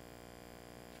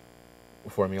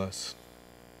formulas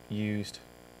used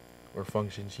or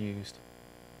functions used.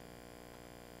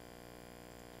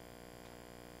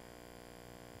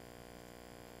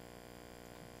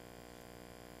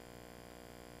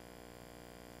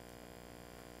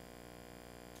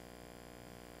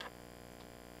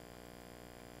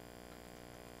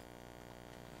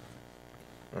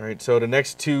 All right, so the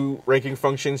next two ranking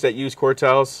functions that use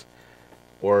quartiles,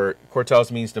 or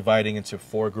quartiles means dividing into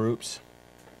 4 groups.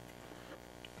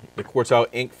 The quartile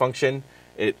inc function,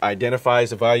 it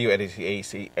identifies a value at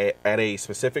a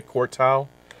specific quartile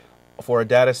for a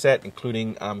data set,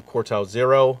 including quartile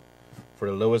 0 for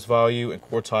the lowest value and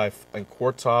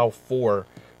quartile 4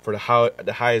 for the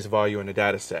highest value in the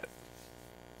data set.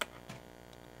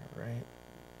 All right.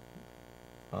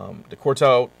 The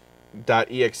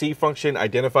quartile.exe function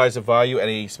identifies a value at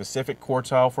a specific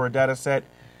quartile for a data set,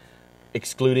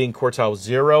 excluding quartile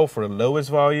 0 for the lowest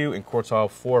value and quartile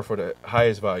 4 for the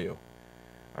highest value.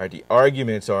 All right, the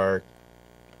arguments are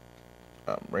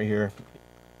right here,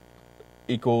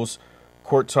 equals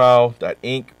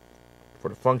quartile.inc for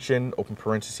the function, open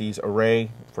parentheses,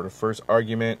 array for the first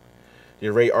argument. The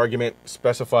array argument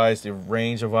specifies the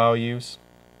range of values.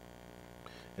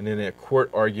 And then the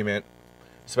quart argument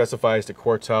specifies the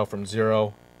quartile from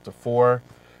 0 to 4,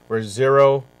 where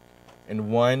 0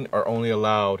 and 1 are only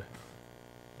allowed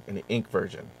in the inc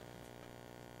version.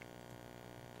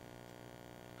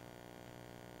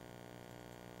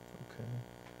 Okay.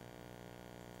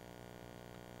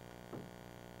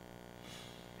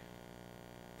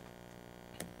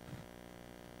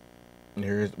 And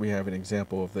here we have an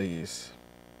example of these,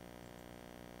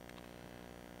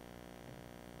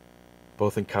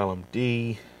 both in column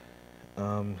D,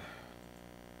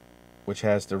 which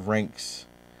has the ranks.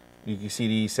 You can see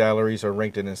these salaries are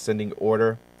ranked in ascending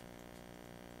order.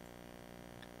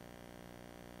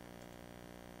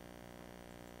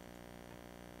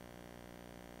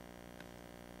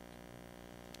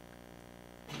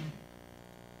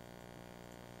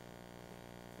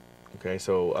 Okay,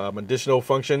 so additional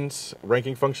functions,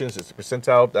 ranking functions, is the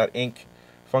percentile.inc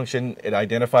function. It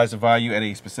identifies a value at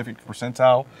a specific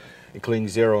percentile, including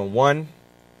 0 and 1.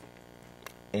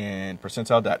 And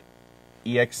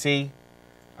percentile.exe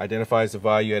identifies the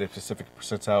value at a specific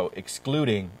percentile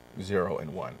excluding 0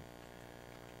 and 1.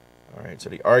 All right, so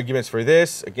the arguments for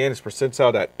this, again, is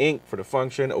percentile.inc for the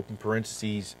function, open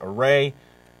parentheses, array.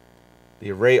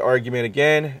 The array argument,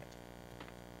 again,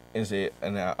 is an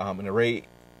array.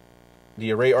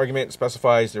 The array argument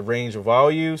specifies the range of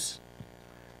values,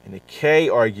 and the k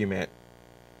argument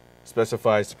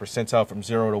specifies the percentile from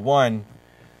 0 to 1,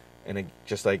 and it,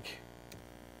 just like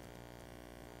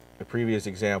the previous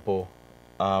example,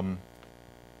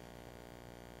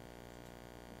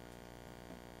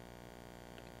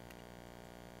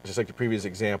 just like the previous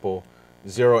example,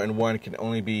 0 and 1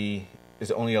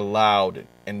 is only allowed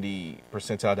in the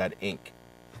percentile.inc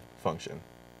function.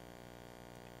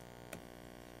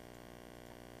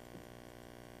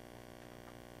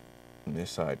 On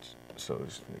this side, so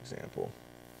just an example.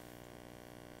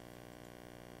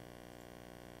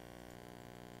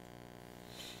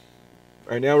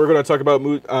 All right, now we're going to talk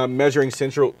about measuring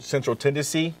central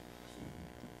tendency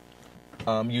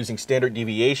using standard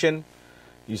deviation,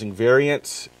 using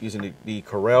variance, using the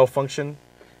Correll function,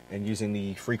 and using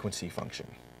the frequency function.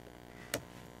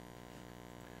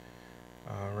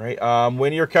 All right.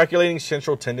 When you're calculating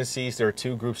central tendencies, there are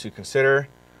two groups to consider.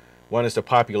 One is the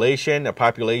population. A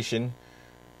population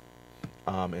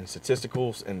in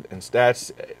statisticals and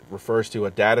stats refers to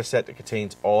a data set that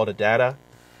contains all the data.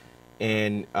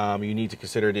 And you need to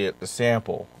consider the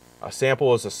sample. A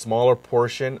sample is a smaller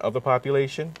portion of the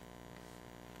population.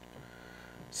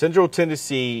 Central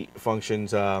tendency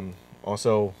functions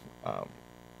also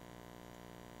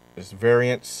is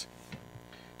variance.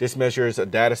 This measures a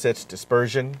data set's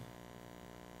dispersion.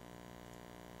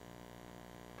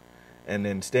 And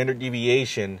then standard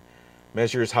deviation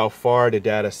measures how far the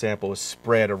data sample is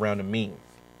spread around the mean.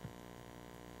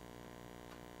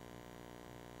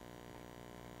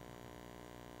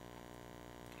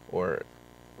 Or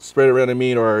spread around the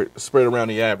mean, or spread around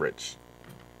the average.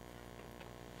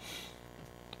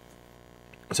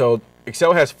 So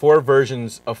Excel has 4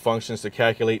 versions of functions to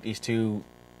calculate these two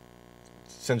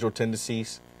central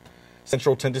tendencies.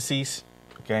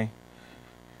 Okay.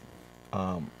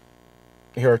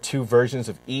 Here are 2 versions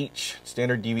of each.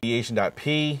 Standard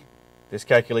deviation.p. This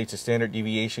calculates the standard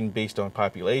deviation based on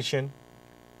population.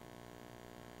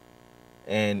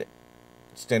 And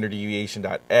standard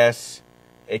deviation.s.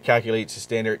 It calculates the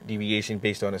standard deviation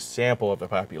based on a sample of the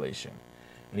population.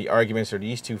 And the arguments for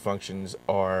these 2 functions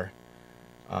are,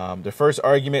 the first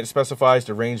argument specifies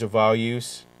the range of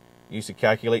values used to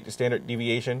calculate the standard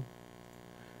deviation.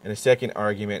 And the second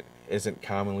argument isn't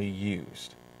commonly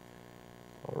used.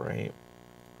 All right.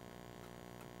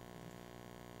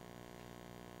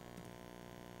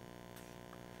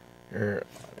 Here,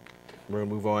 we're going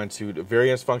to move on to the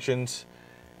variance functions.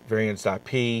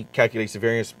 Variance.p calculates the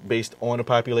variance based on the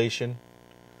population.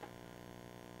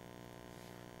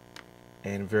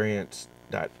 And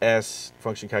variance.s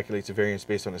function calculates the variance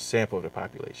based on a sample of the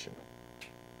population.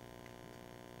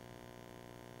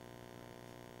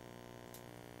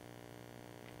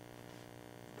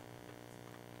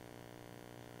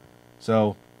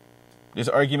 So this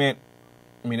argument,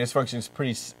 this function is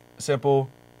pretty simple.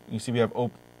 You see we have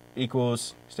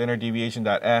equals standard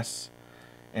deviation.s,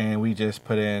 and we just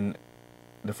put in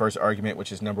the first argument,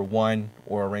 which is number 1,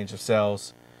 or a range of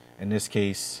cells. In this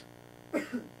case,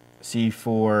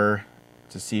 C4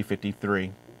 to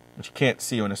C53, which you can't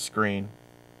see on the screen,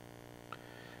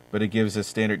 but it gives a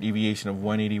standard deviation of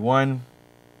 181,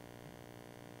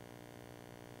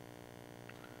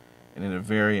 and then a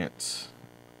variance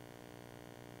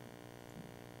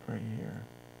right here.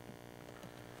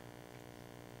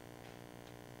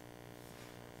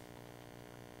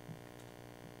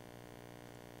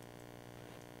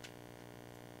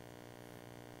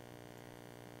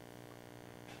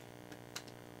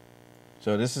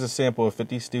 So this is a sample of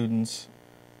 50 students,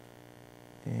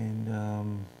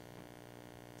 and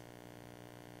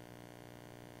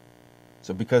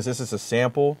so because this is a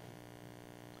sample,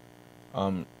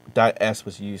 .s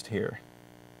was used here.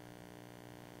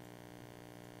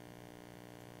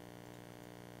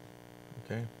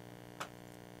 Okay.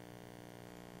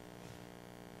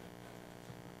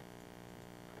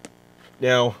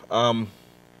 Now,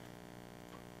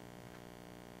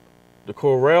 the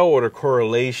Correll or the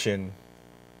correlation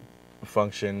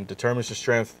function determines the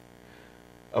strength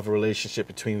of a relationship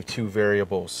between 2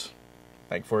 variables.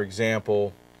 Like, for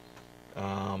example,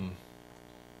 the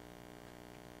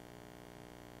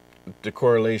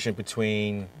correlation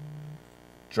between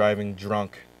driving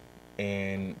drunk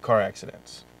and car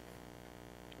accidents.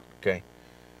 Okay.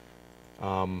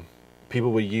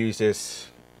 People would use this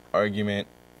argument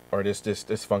or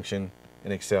this function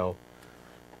in Excel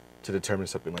to determine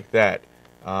something like that.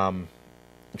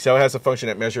 Excel has a function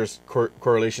that measures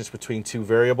correlations between two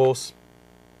variables.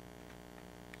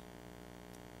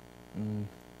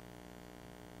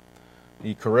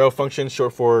 The Correl function,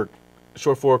 short for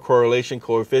correlation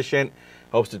coefficient,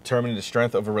 helps determine the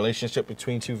strength of a relationship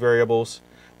between two variables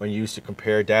when used to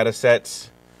compare data sets.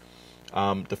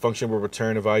 The function will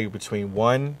return a value between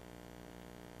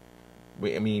between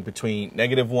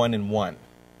 -1 and 1.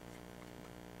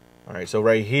 All right, so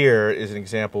right here is an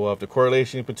example of the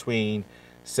correlation between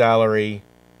salary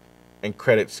and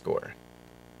credit score.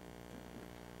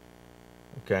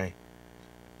 Okay,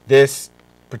 this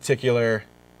particular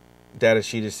data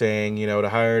sheet is saying, the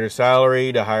higher the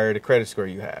salary, the higher the credit score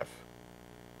you have,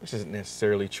 which isn't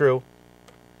necessarily true.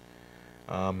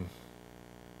 I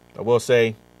will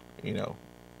say, if you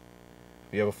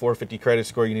have a 450 credit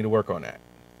score, you need to work on that.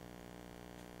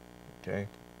 Okay,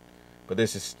 but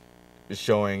this is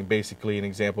showing basically an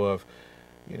example of,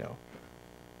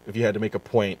 if you had to make a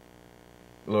point,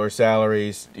 lower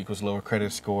salaries equals lower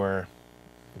credit score.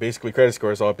 Basically, credit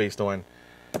score is all based on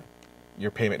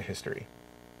your payment history.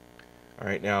 All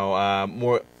right, now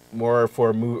more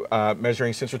for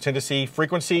measuring central tendency.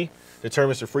 Frequency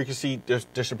determines the frequency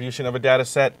distribution of a data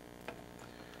set.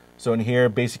 So in here,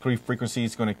 basically, frequency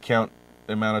is going to count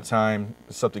the amount of time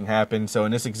something happened. So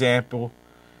in this example,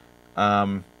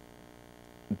 you'll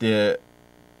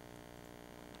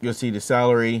see the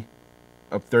salary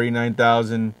of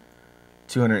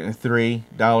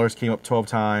 $39,203 came up 12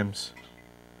 times.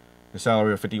 The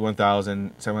salary of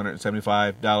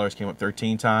 $51,775 came up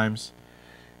 13 times.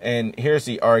 And here's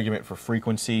the argument for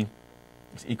frequency.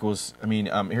 It's equals,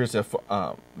 here's the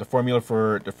formula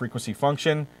for the frequency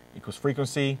function equals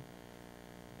frequency.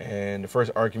 And the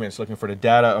first argument is looking for the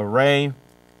data array.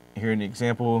 Here in the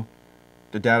example,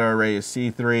 the data array is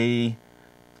C3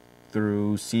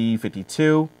 through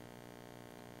C52.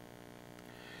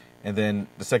 And then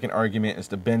the second argument is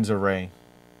the bins array.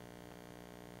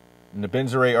 And the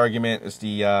bins array argument is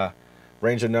the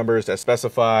range of numbers that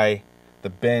specify the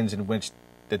bins in which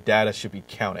the data should be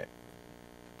counted.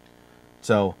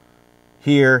 So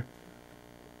here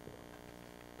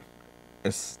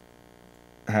it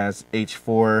has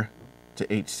H4 to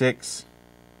H6.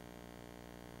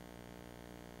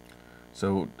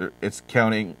 So it's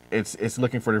counting, it's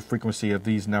looking for the frequency of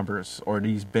these numbers or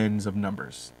these bins of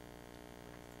numbers.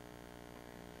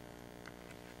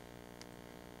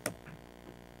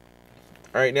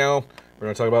 All right, now we're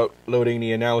going to talk about loading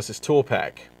the analysis tool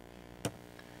pack.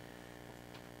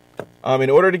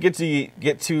 In order to get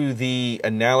to the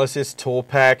analysis tool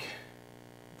pack,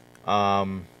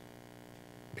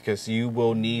 because you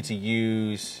will need to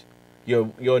use,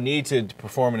 you'll need to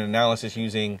perform an analysis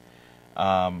using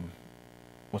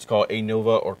what's called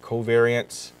ANOVA or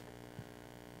covariance.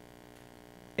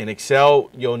 In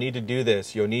Excel, you'll need to do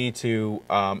this. You'll need to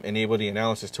enable the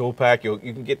analysis tool pack. You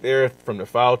can get there from the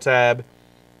File tab,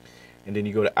 and then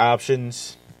you go to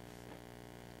Options,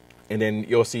 and then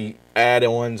you'll see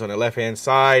Add-ons on the left-hand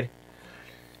side.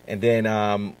 And then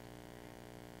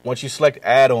once you select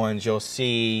Add-ons, you'll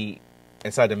see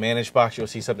inside the Manage box, you'll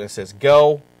see something that says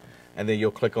Go, and then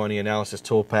you'll click on the analysis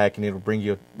tool pack, and it'll bring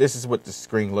you. This is what the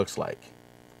screen looks like.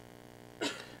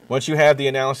 Once you have the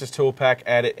analysis tool pack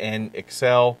added in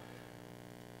Excel,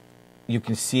 you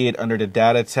can see it under the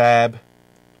Data tab,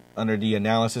 under the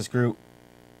Analysis group.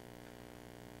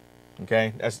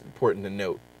 Okay, that's important to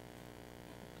note.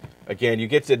 Again, you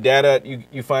get to data,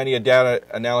 you find the data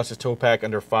analysis tool pack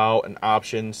under File and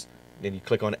Options, then you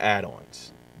click on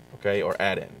Add-ons, okay, or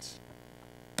Add-ins.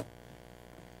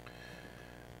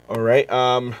 All right,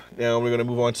 now we're going to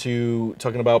move on to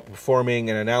talking about performing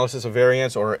an analysis of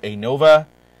variance, or ANOVA,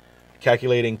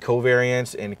 calculating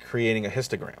covariance, and creating a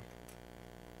histogram.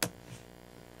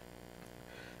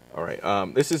 All right,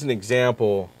 this is an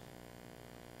example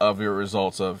of your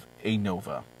results of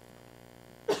ANOVA.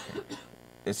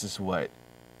 This is what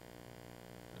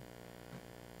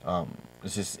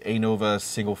this is ANOVA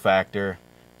single factor.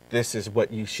 This is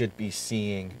what you should be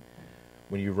seeing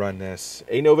when you run this.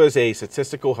 ANOVA is a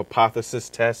statistical hypothesis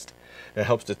test that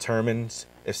helps determine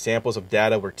if samples of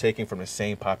data were taken from the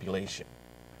same population.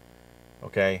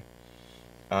 Okay.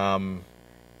 In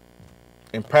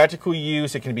practical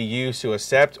use, it can be used to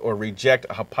accept or reject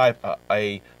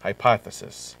a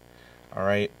hypothesis. All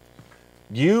right.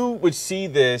 You would see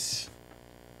this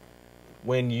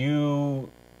when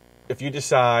if you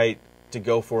decide to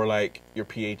go for like your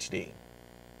PhD,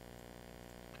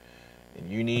 and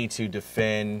you need to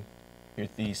defend your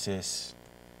thesis,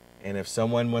 and if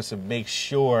someone wants to make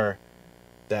sure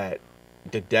that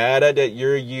the data that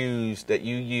you used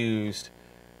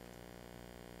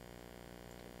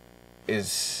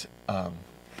is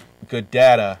good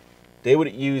data, they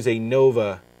would use a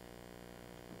NOVA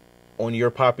on your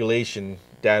population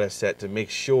data set to make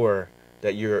sure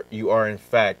that you are in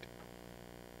fact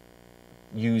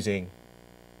using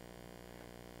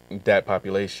that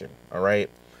population. All right.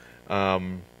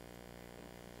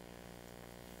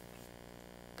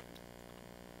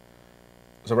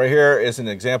 So right here is an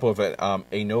example of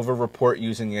a NOVA report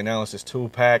using the analysis tool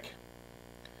pack.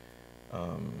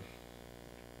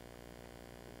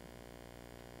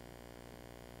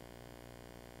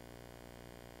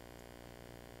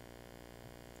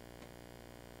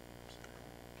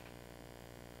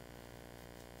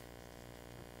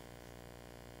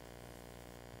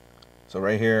 So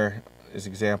right here, this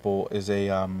example is a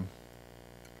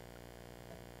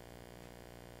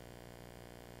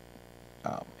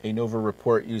NOVA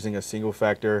report using a single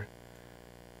factor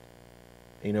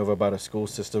ANOVA about a school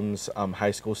system's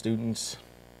high school students.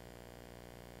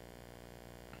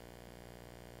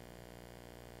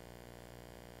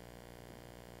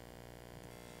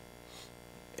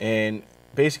 And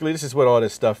basically this is what all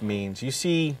this stuff means. You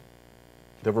see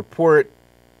the report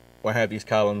will have these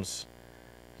columns.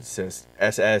 It says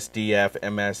SS,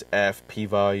 DF, MS, F,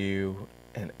 p-value,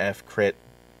 and F crit.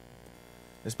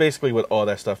 That's basically what all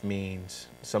that stuff means.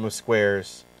 Sum of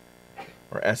squares,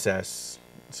 or SS,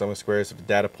 sum of squares of the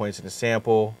data points in the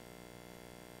sample,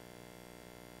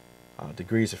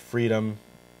 degrees of freedom,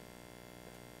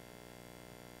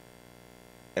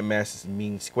 MS is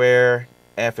mean square,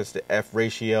 F is the F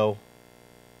ratio.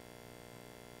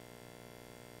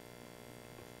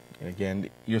 And again,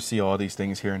 you'll see all these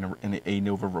things here in the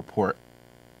ANOVA report.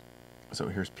 So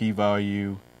here's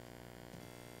p-value,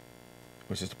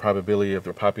 which is the probability of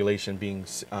the population being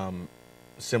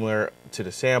similar to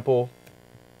the sample.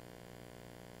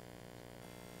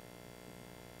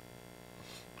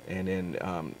 And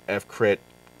then F crit,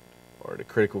 or the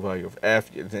critical value of F.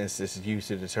 This is used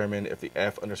to determine if the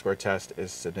F underscore test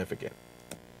is significant.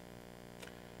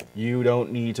 You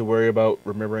don't need to worry about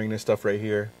remembering this stuff right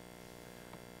here.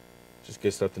 Just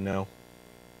good stuff to know.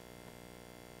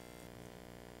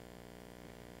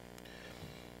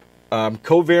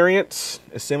 Covariance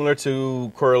is similar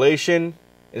to correlation.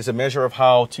 It's a measure of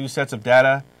how two sets of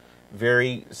data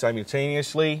vary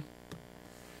simultaneously.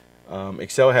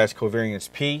 Excel has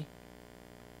covariance P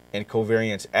and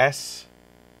covariance S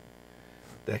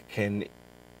that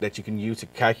you can use to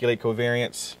calculate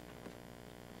covariance.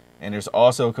 And there's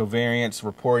also a covariance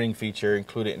reporting feature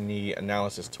included in the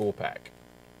analysis tool pack.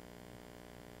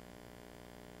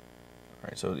 All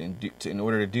right, so in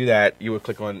order to do that, you would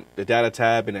click on the data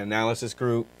tab in the analysis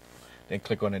group, then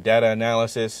click on the data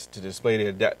analysis to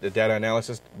display the data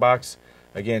analysis box.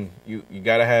 Again, you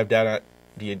gotta have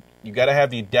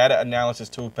the data analysis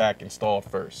tool pack installed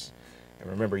first. And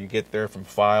remember, you get there from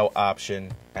File,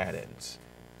 Option, Add-ins.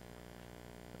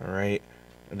 All right,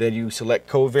 and then you select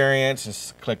covariance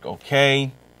and click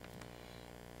OK.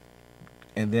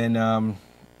 And then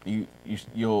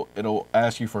it'll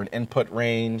ask you for an input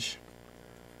range.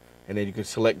 And then you can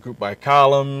select group by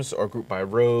columns or group by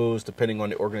rows, depending on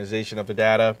the organization of the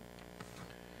data.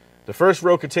 The first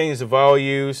row contains the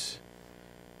values,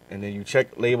 and then you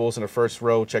check labels in the first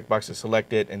row, checkbox is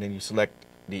selected, and then you select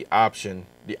the option,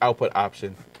 the output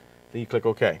option, then you click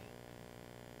OK.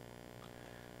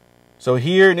 So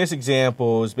here in this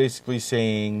example is basically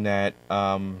saying that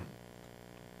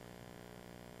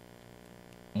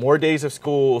more days of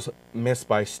schools missed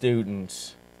by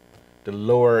students, the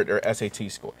lower their SAT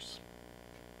scores.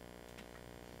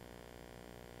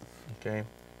 Okay,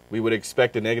 we would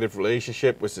expect a negative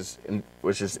relationship, which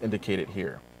is indicated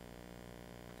here.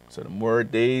 So the more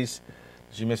days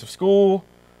that you miss of school,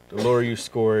 the lower you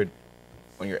scored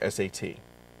on your SAT.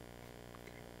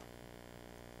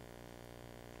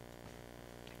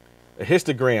 A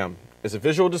histogram is a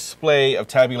visual display of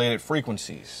tabulated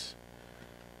frequencies.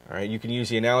 All right, you can use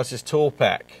the analysis tool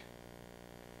pack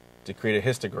to create a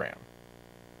histogram.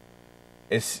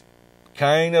 It's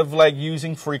kind of like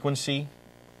using the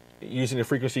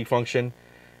frequency function,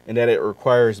 in that it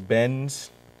requires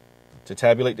bends to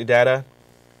tabulate the data,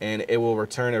 and it will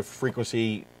return a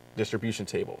frequency distribution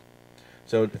table.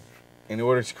 So in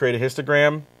order to create a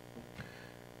histogram,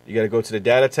 you got to go to the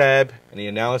data tab in the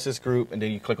analysis group, and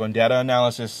then you click on data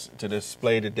analysis to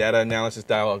display the data analysis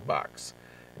dialog box.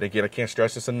 And again, I can't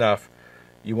stress this enough.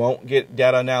 You won't get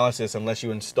data analysis unless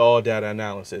you install data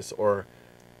analysis or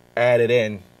add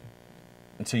it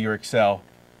into your Excel.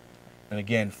 And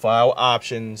again, File,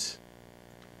 Options,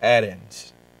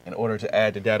 Add-ins in order to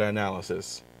add the data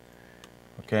analysis.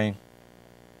 Okay.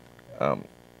 And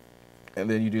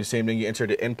then you do the same thing. You enter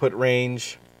the input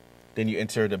range. Then you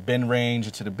enter the bin range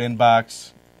into the bin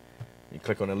box. You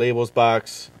click on the labels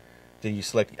box, then you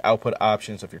select the output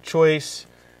options of your choice,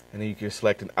 and then you can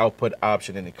select an output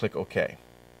option and then click OK.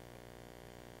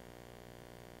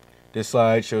 This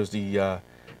slide shows the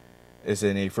is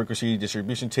in a frequency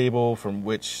distribution table from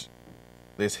which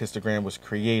this histogram was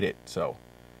created. So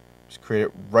it's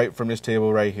created right from this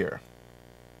table right here.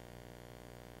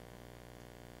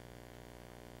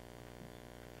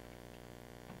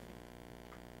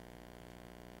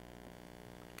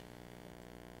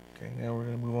 Okay, now we're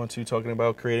going to move on to talking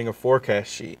about creating a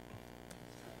forecast sheet.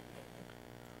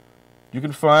 You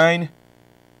can find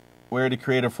where to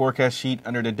create a forecast sheet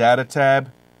under the Data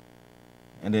tab,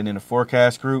 and then in the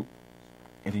Forecast group,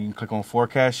 and then you can click on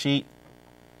Forecast Sheet.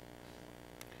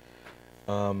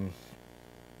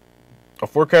 A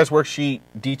forecast worksheet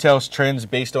details trends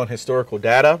based on historical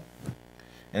data,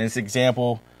 and this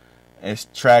example is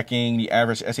tracking the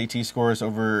average SAT scores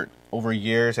over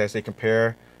years as they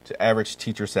compare to average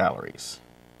teacher salaries.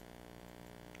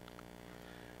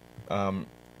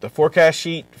 The forecast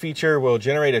sheet feature will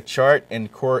generate a chart and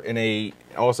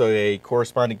also a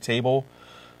corresponding table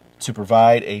to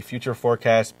provide a future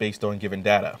forecast based on given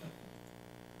data.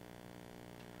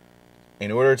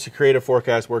 In order to create a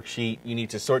forecast worksheet, you need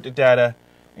to sort the data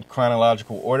in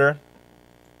chronological order.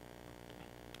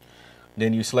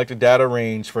 Then you select the data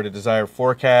range for the desired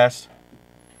forecast.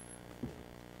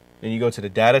 Then you go to the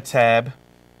Data tab,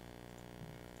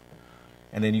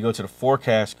 and then you go to the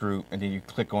Forecast group, and then you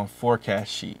click on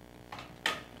Forecast Sheet.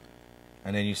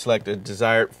 And then you select the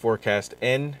desired forecast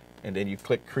N, and then you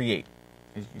click Create,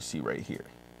 as you see right here.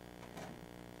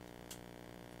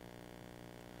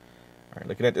 All right,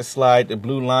 looking at this slide, the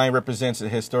blue line represents the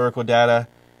historical data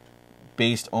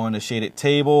based on the shaded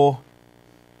table,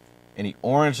 and the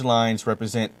orange lines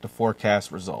represent the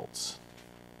forecast results.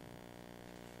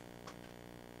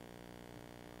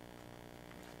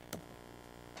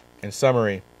 In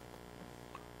summary,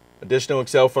 additional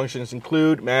Excel functions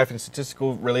include math and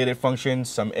statistical related functions,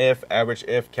 sum if, average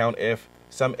if, count if,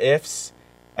 sum ifs,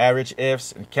 average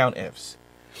ifs, and count ifs.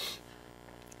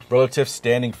 Relative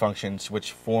standing functions,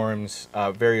 which forms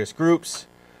various groups,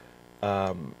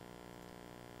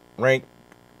 rank,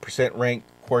 percent rank,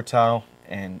 quartile,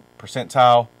 and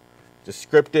percentile.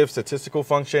 Descriptive statistical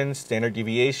functions, standard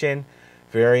deviation,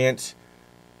 variance,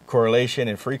 correlation,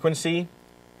 and frequency.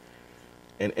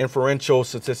 And inferential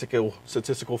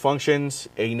statistical functions,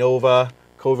 ANOVA,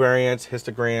 covariance,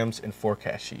 histograms, and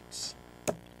forecast sheets.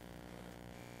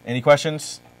 Any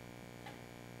questions?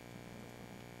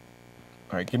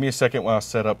 All right, give me a second while I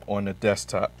set up on the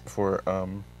desktop for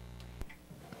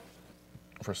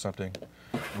something.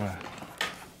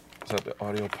 Set up the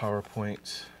audio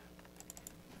PowerPoint.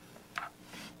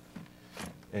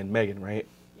 And Megan, right?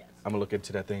 Yes. I'm gonna look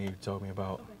into that thing you told me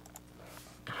about.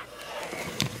 Okay.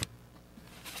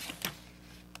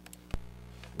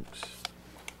 Oops.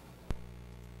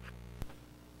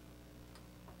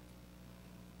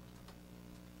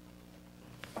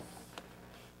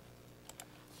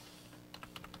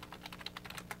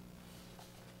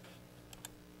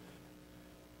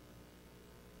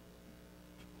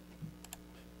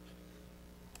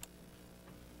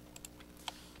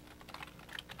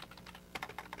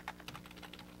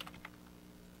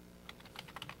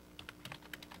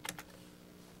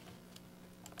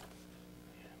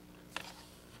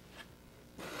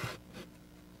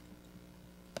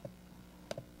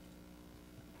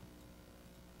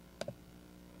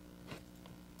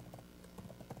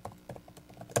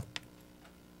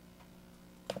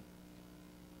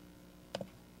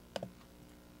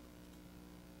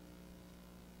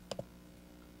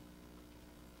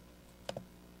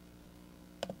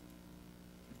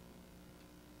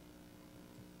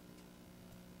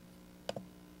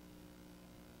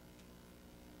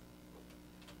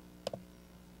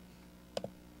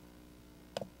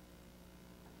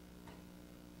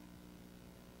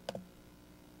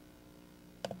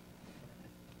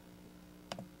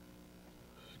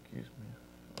 Excuse me.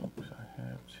 Oops, I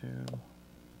have to.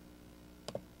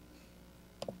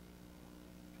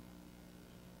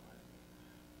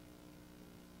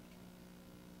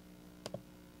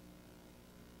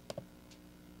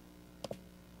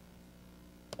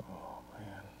 Oh,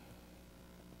 man.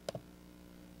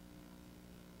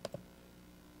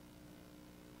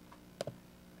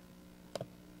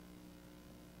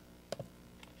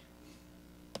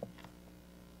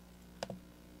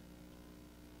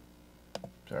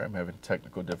 Sorry, I'm having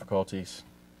technical difficulties.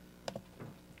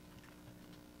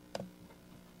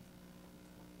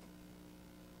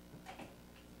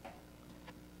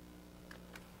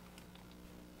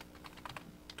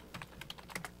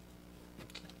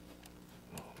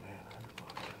 Oh man, I haven't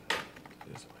logged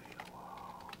in this way in a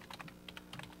while.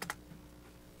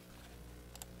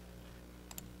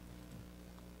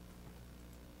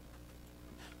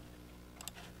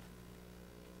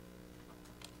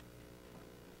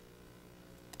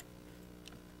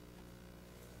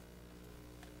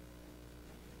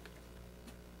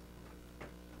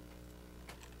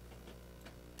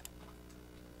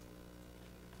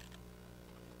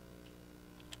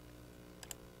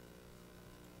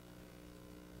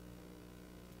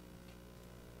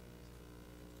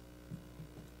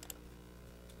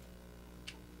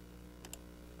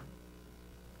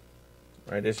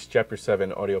 All right, this is chapter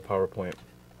 7, audio PowerPoint.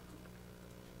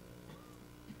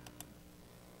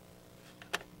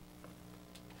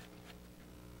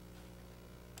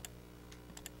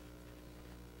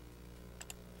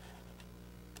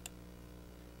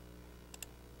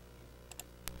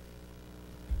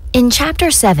 In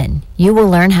Chapter 7, you will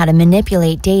learn how to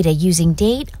manipulate data using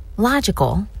date,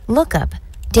 logical, lookup,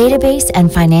 database,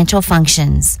 and financial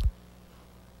functions.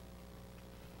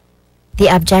 The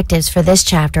objectives for this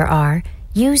chapter are: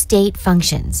 use date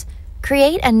functions,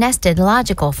 create a nested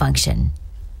logical function,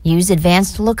 use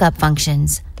advanced lookup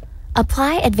functions,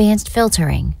 apply advanced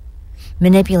filtering,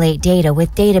 manipulate data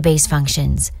with database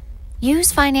functions,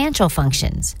 use financial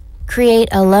functions, create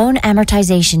a loan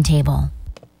amortization table.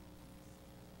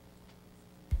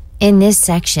 In this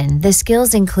section, the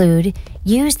skills include: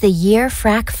 use the year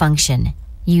frac function,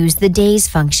 use the days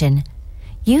function,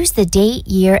 use the date,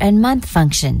 year, and month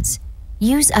functions,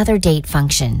 use other date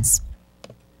functions.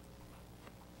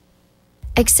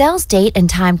 Excel's date and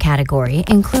time category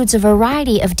includes a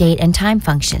variety of date and time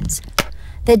functions.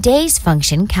 The days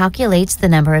function calculates the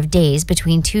number of days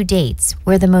between two dates,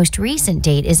 where the most recent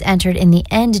date is entered in the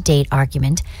end date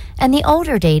argument and the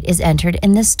older date is entered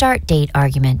in the start date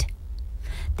argument.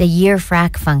 The year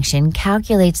frac function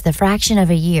calculates the fraction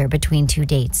of a year between two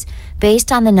dates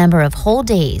based on the number of whole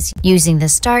days using the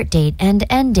start date and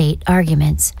end date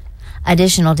arguments.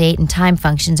 Additional date and time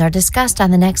functions are discussed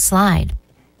on the next slide.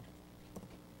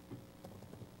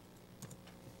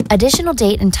 Additional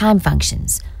date and time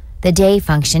functions. The day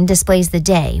function displays the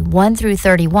day 1 through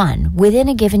 31 within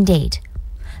a given date.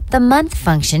 The month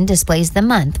function displays the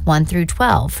month 1 through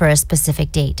 12 for a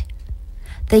specific date.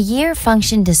 The year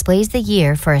function displays the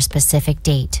year for a specific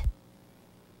date.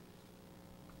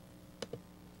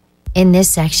 In this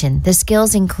section, the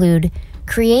skills include: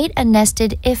 create a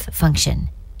nested if function,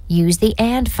 use the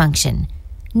and function,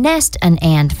 nest an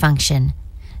and function,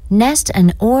 nest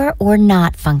an or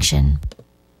not function.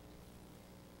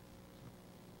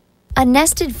 A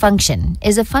nested function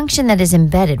is a function that is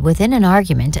embedded within an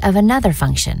argument of another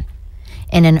function.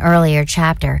 In an earlier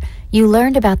chapter, you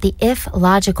learned about the if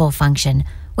logical function,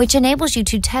 which enables you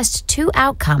to test two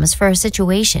outcomes for a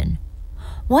situation.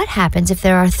 What happens if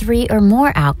there are 3 or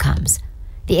more outcomes?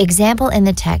 The example in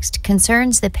the text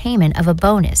concerns the payment of a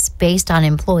bonus based on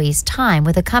employees' time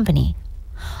with a company.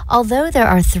 Although there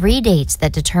are 3 dates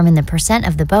that determine the percent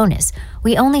of the bonus,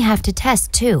 we only have to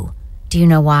test 2. Do you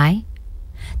know why?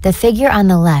 The figure on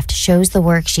the left shows the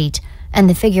worksheet, and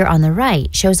the figure on the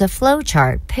right shows a flow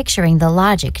chart picturing the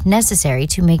logic necessary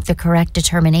to make the correct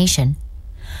determination.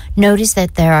 Notice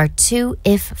that there are 2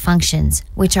 if functions,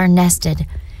 which are nested.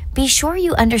 Be sure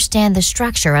you understand the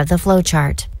structure of the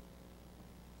flowchart.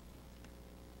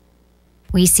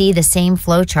 We see the same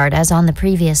flowchart as on the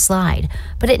previous slide,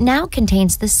 but it now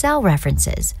contains the cell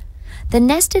references. The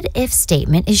nested if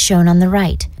statement is shown on the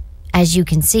right. As you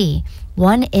can see,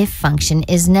 one if function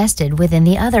is nested within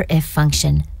the other if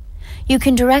function. You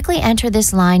can directly enter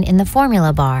this line in the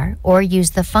formula bar or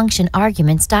use the function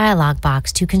arguments dialog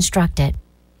box to construct it.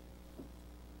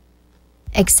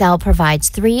 Excel provides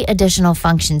 3 additional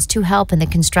functions to help in the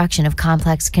construction of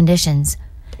complex conditions.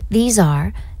 These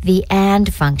are the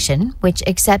AND function, which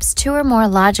accepts 2 or more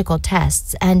logical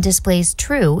tests and displays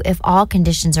true if all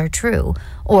conditions are true,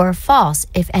 or false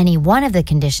if any one of the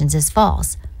conditions is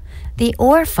false. The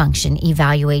OR function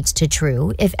evaluates to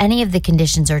true if any of the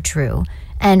conditions are true,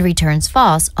 and returns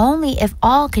false only if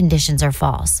all conditions are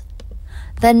false.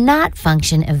 The NOT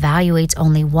function evaluates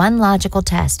only one logical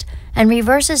test and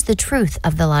reverses the truth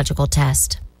of the logical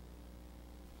test.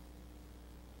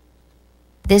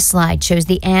 This slide shows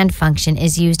the AND function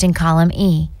is used in column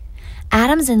E.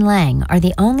 Adams and Lang are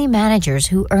the only managers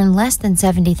who earn less than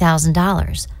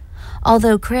 $70,000.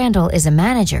 Although Crandall is a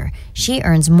manager, she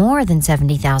earns more than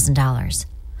 $70,000.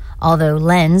 Although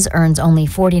Lenz earns only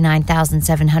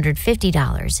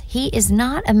 $49,750, he is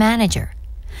not a manager.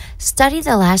 Study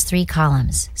the last 3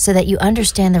 columns so that you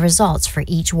understand the results for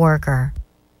each worker.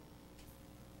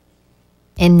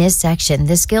 In this section,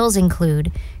 the skills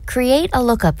include: create a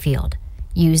lookup field,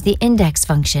 use the index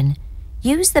function,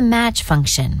 use the match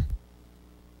function.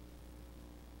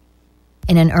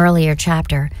 In an earlier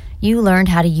chapter, you learned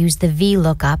how to use the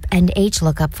VLOOKUP and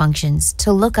HLOOKUP functions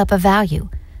to look up a value,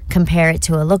 compare it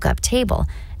to a lookup table,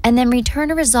 and then return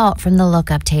a result from the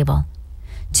lookup table.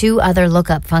 2 other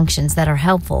lookup functions that are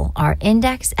helpful are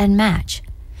index and match.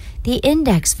 The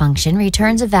index function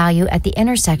returns a value at the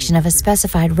intersection of a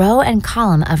specified row and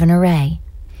column of an array.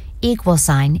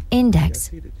 =,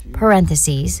 index,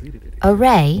 parentheses,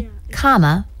 array,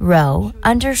 comma, row,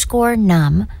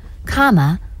 _num,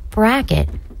 comma, bracket,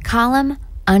 column,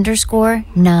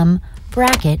 _num,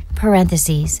 bracket,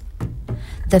 parentheses.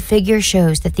 The figure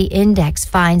shows that the index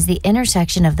finds the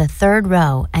intersection of the third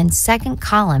row and second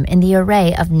column in the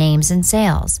array of names and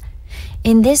sales.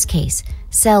 In this case,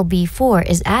 cell B4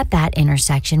 is at that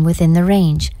intersection within the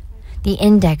range. The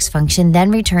index function then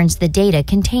returns the data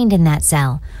contained in that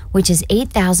cell, which is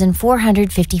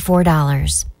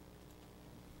 $8,454.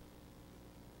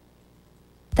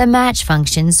 The match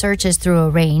function searches through a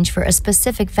range for a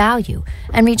specific value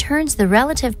and returns the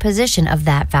relative position of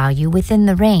that value within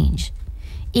the range.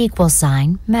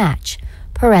 =match,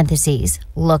 parentheses,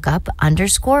 lookup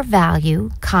underscore value,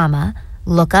 comma,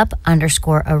 lookup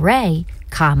underscore array,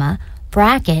 comma,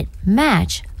 bracket,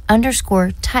 match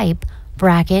underscore type,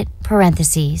 bracket,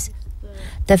 parentheses.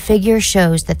 The figure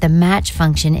shows that the match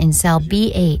function in cell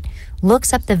B8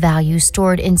 looks up the value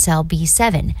stored in cell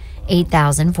B7,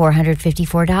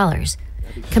 $8,454,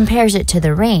 compares it to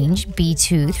the range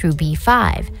B2 through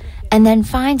B5, and then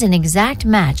finds an exact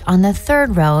match on the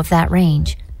third row of that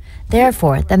range.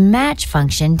 Therefore, the match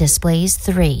function displays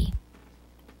 3.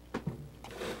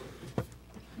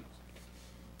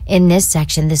 In this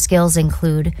section, the skills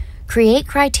include create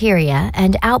criteria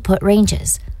and output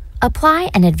ranges, apply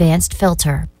an advanced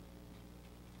filter.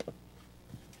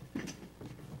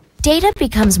 Data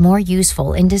becomes more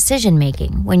useful in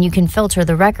decision-making when you can filter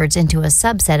the records into a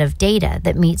subset of data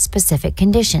that meets specific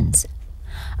conditions.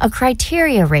 A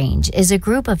criteria range is a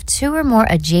group of 2 or more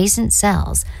adjacent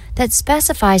cells that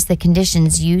specifies the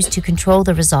conditions used to control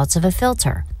the results of a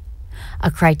filter.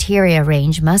 A criteria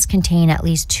range must contain at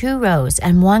least 2 rows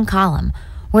and 1 column,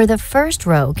 where the first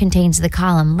row contains the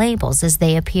column labels as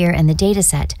they appear in the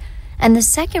dataset, and the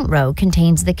second row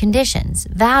contains the conditions,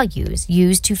 values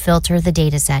used to filter the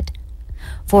dataset.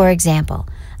 For example,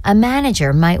 a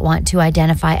manager might want to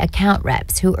identify account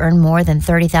reps who earn more than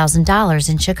 $30,000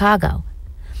 in Chicago.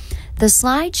 The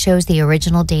slide shows the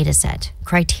original dataset,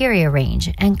 criteria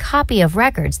range, and copy of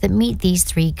records that meet these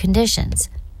 3 conditions.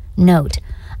 Note,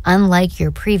 unlike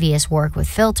your previous work with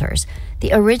filters,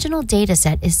 the original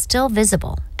dataset is still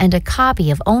visible, and a copy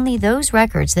of only those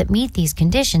records that meet these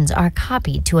conditions are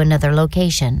copied to another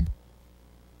location.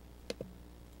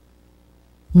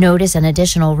 Notice an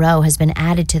additional row has been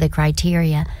added to the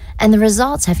criteria, and the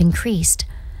results have increased.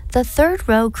 The third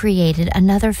row created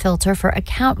another filter for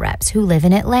account reps who live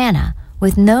in Atlanta,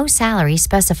 with no salary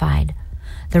specified.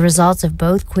 The results of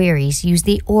both queries use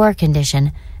the OR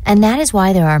condition, and that is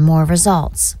why there are more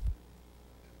results.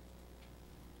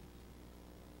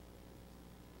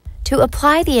 To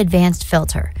apply the advanced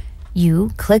filter,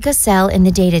 you click a cell in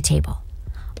the data table.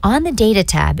 On the Data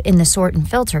tab in the Sort and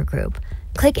Filter group,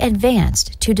 click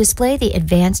Advanced to display the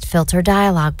Advanced Filter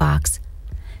dialog box.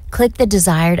 Click the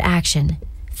desired action.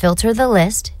 Filter the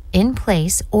list, in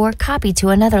place, or copy to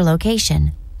another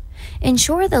location.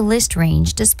 Ensure the list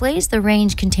range displays the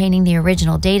range containing the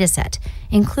original dataset,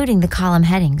 including the column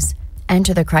headings.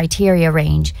 Enter the criteria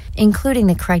range, including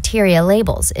the criteria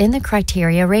labels, in the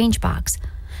criteria range box.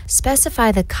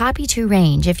 Specify the copy to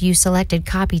range if you selected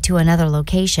copy to another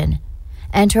location.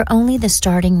 Enter only the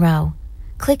starting row.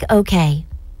 Click OK.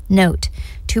 Note,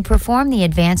 to perform the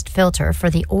advanced filter for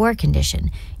the OR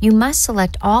condition, you must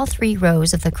select all 3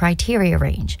 rows of the criteria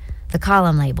range, the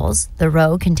column labels, the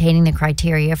row containing the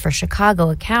criteria for Chicago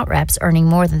account reps earning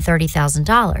more than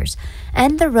 $30,000,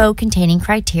 and the row containing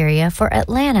criteria for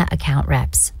Atlanta account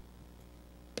reps.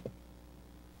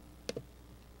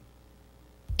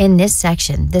 In this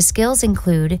section, the skills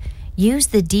include use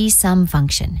the dsum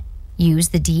function, use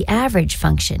the daverage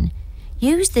function,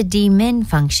 use the dmin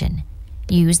function,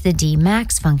 use the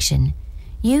dmax function,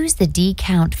 use the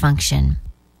dcount function.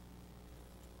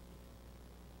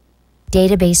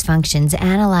 Database functions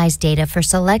analyze data for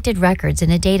selected records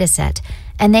in a dataset,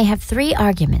 and they have 3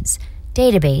 arguments: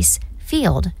 database,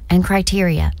 field, and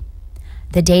criteria.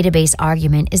 The database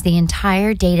argument is the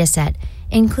entire dataset,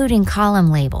 including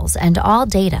column labels and all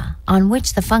data on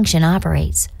which the function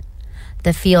operates.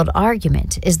 The field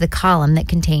argument is the column that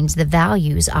contains the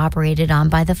values operated on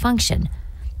by the function.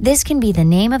 This can be the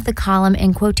name of the column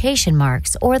in quotation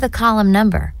marks or the column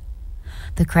number.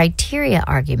 The criteria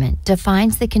argument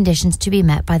defines the conditions to be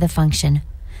met by the function.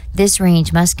 This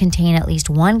range must contain at least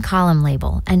 1 column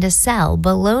label and a cell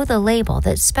below the label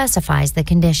that specifies the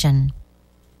condition.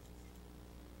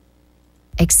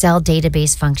 Excel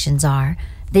database functions are: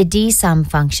 the dsum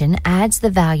function adds the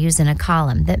values in a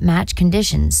column that match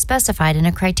conditions specified in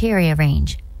a criteria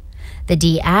range. The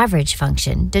daverage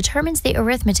function determines the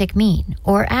arithmetic mean,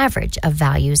 or average, of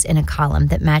values in a column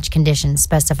that match conditions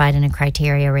specified in a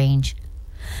criteria range.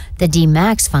 The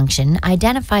dmax function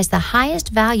identifies the highest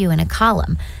value in a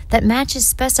column that matches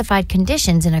specified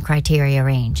conditions in a criteria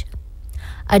range.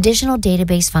 Additional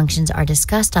database functions are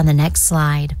discussed on the next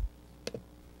slide.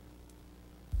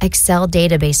 Excel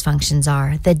database functions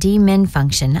are: the dmin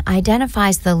function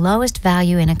identifies the lowest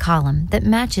value in a column that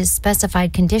matches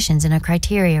specified conditions in a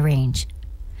criteria range.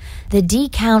 The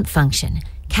dcount function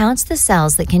counts the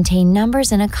cells that contain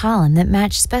numbers in a column that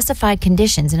match specified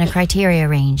conditions in a criteria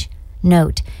range.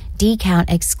 Note, dcount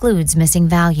excludes missing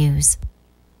values.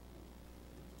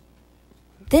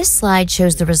 This slide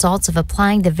shows the results of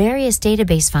applying the various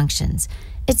database functions.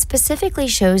 It specifically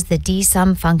shows the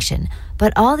dsum function,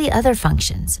 but all the other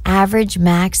functions, average,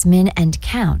 max, min, and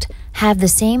count, have the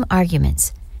same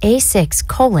arguments: A6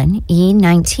 colon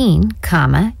E19,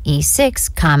 comma,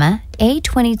 E6, comma,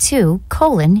 A22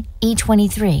 colon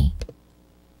E23.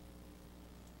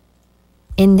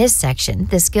 In this section,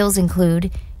 the skills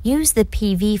include: use the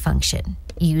PV function,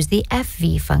 use the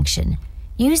FV function,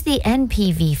 use the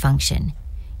NPV function,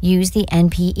 use the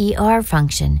NPER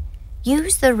function,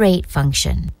 use the rate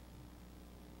function.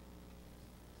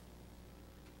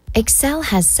 Excel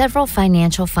has several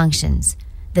financial functions.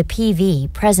 The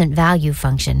PV, present value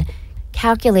function,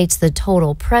 calculates the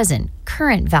total present,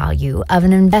 current value of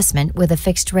an investment with a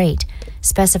fixed rate,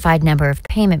 specified number of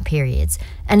payment periods,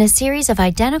 and a series of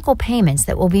identical payments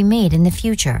that will be made in the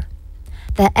future.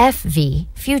 The FV,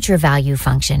 future value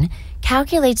function,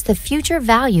 calculates the future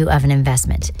value of an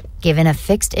investment, given a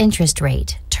fixed interest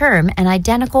rate, term, and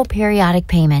identical periodic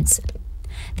payments.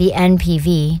 The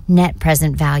NPV, net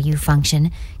present value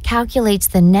function, calculates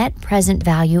the net present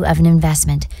value of an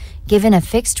investment, given a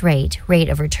fixed rate, rate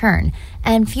of return,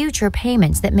 and future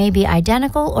payments that may be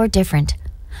identical or different.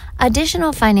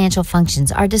 Additional financial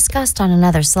functions are discussed on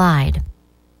another slide.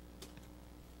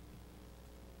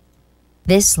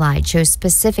 This slide shows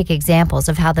specific examples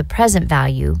of how the present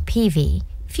value, PV,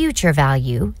 future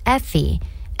value, FV,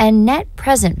 and net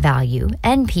present value,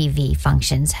 NPV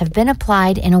functions have been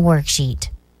applied in a worksheet.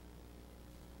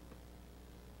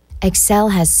 Excel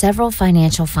has several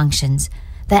financial functions.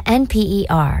 The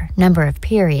NPER, number of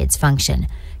periods function,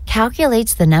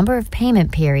 calculates the number of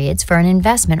payment periods for an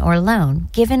investment or loan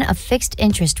given a fixed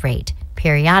interest rate,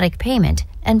 periodic payment,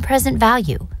 and present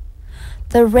value.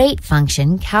 The rate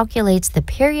function calculates the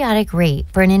periodic rate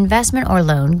for an investment or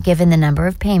loan given the number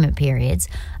of payment periods,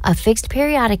 a fixed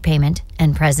periodic payment,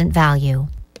 and present value.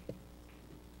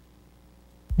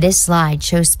 This slide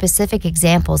shows specific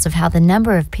examples of how the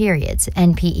number of periods,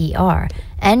 NPER,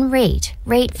 and rate,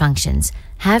 rate functions,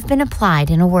 have been applied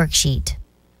in a worksheet.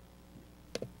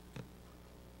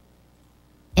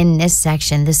 In this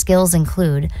section, the skills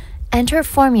include: enter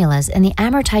formulas in the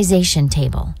amortization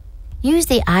table, use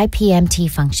the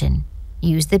IPMT function,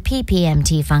 use the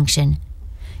PPMT function,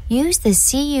 use the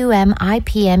CUM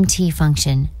IPMT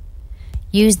function,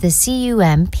 use the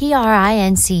CUM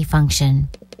PRINC function.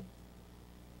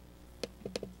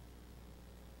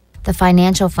 The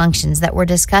financial functions that were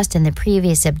discussed in the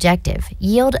previous objective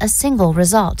yield a single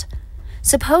result.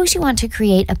 Suppose you want to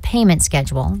create a payment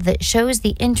schedule that shows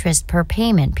the interest per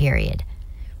payment period,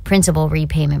 principal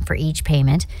repayment for each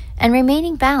payment, and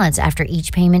remaining balance after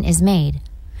each payment is made.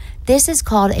 This is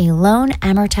called a loan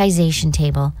amortization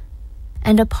table,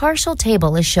 and a partial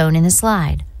table is shown in the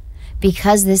slide.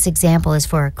 Because this example is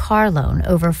for a car loan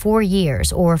over 4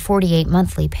 years or 48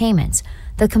 monthly payments,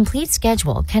 the complete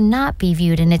schedule cannot be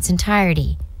viewed in its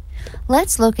entirety.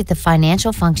 Let's look at the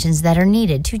financial functions that are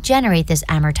needed to generate this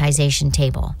amortization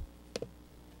table.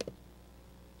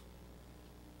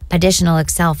 Additional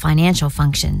Excel financial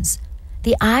functions.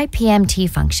 The IPMT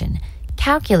function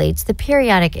calculates the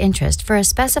periodic interest for a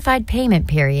specified payment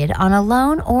period on a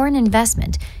loan or an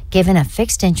investment given a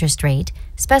fixed interest rate,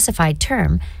 specified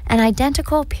term, and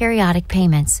identical periodic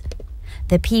payments.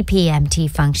 The PPMT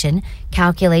function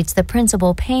calculates the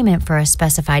principal payment for a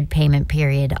specified payment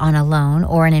period on a loan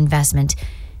or an investment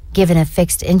given a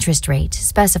fixed interest rate,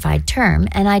 specified term,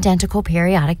 and identical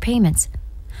periodic payments.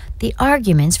 The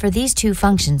arguments for these two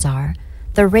functions are: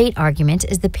 the rate argument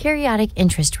is the periodic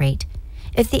interest rate.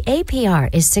 If the APR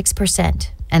is 6%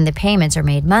 and the payments are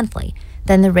made monthly,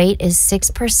 then the rate is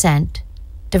 6%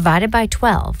 divided by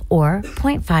 12, or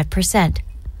 0.5%.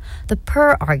 The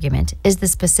PER argument is the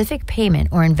specific payment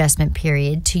or investment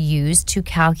period to use to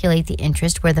calculate the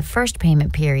interest where the first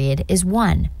payment period is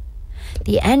 1.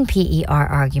 The NPER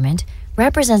argument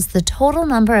represents the total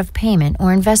number of payment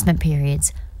or investment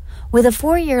periods. With a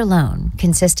 4-year loan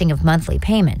consisting of monthly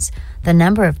payments, the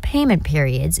number of payment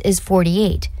periods is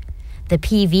 48. The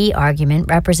PV argument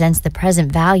represents the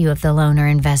present value of the loan or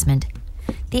investment.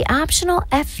 The optional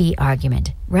FV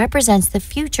argument represents the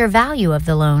future value of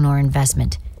the loan or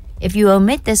investment. If you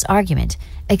omit this argument,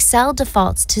 Excel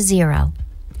defaults to 0.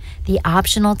 The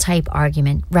optional type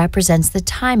argument represents the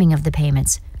timing of the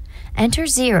payments. Enter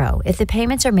 0 if the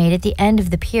payments are made at the end of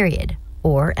the period,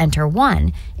 or enter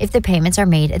 1 if the payments are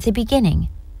made at the beginning.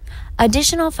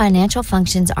 Additional financial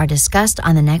functions are discussed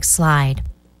on the next slide.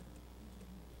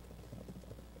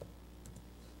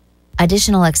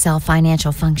 Additional Excel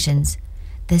financial functions.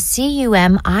 The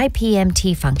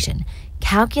CUM-IPMT function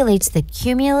calculates the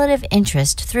cumulative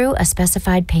interest through a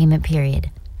specified payment period.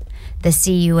 The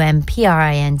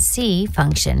CUM-PRINC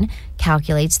function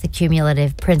calculates the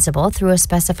cumulative principal through a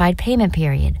specified payment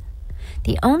period.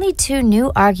 The only two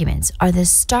new arguments are the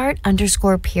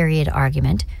start_period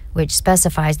argument, which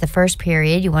specifies the first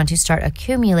period you want to start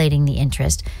accumulating the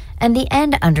interest, and the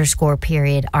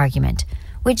end_period argument,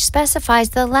 which specifies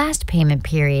the last payment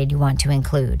period you want to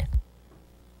include.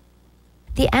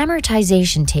 The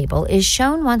amortization table is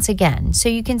shown once again so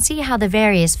you can see how the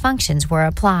various functions were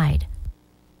applied.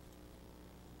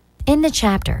 In the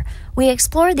chapter, we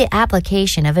explored the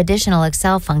application of additional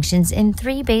Excel functions in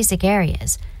 3 basic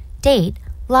areas: date,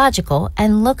 logical,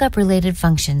 and lookup-related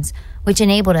functions, which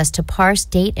enabled us to parse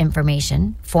date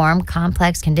information, form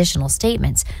complex conditional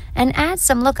statements, and add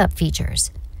some lookup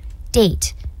features.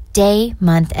 Date, day,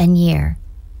 month, and year.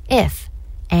 If,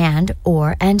 and,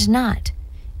 or, and not.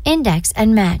 Index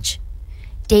and match.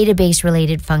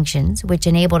 Database-related functions, which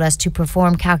enabled us to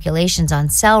perform calculations on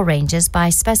cell ranges by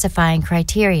specifying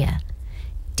criteria.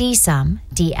 dsum,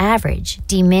 daverage,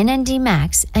 dmin and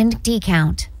dmax, and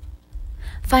dcount.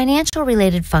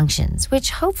 Financial-related functions,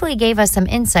 which hopefully gave us some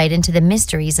insight into the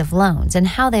mysteries of loans and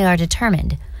how they are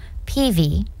determined.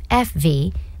 PV,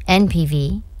 FV,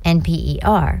 NPV,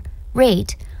 NPER,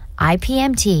 rate,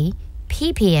 IPMT,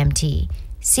 PPMT,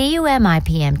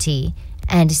 CUM-IPMT,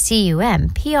 and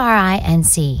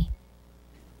CUM-PRINC.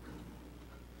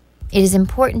 It is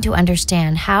important to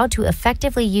understand how to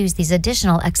effectively use these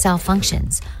additional Excel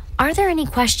functions. Are there any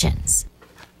questions?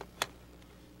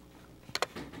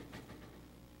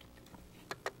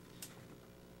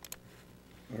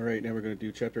 All right, now we're going to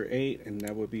do chapter 8, and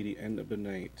that will be the end of the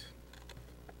night.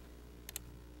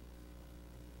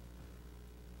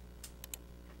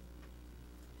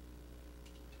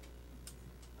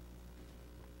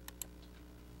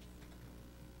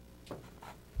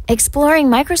 Exploring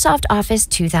Microsoft Office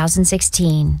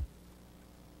 2016.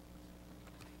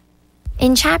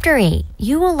 In Chapter 8,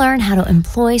 you will learn how to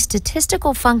employ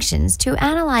statistical functions to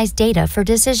analyze data for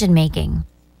decision-making.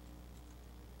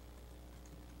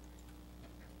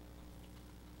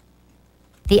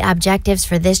 The objectives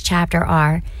for this chapter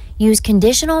are: use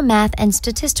conditional math and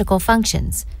statistical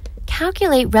functions,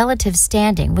 calculate relative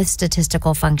standing with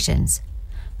statistical functions,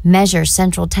 measure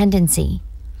central tendency,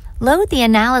 load the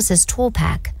analysis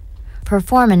toolpack,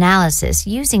 perform analysis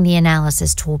using the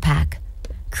analysis toolpack,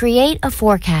 create a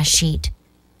forecast sheet.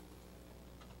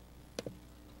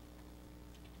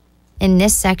 In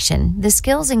this section, the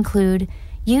skills include: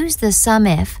 use the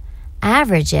SUMIF,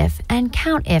 AVERAGEIF, and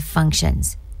COUNTIF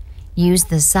functions. Use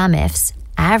the SUMIFs,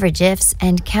 AVERAGEIFs,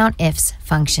 and COUNTIFs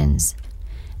functions.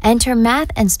 Enter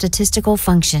math and statistical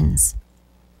functions.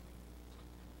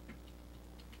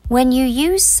 When you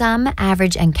use sum,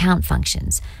 average, and count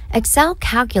functions, Excel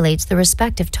calculates the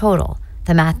respective total,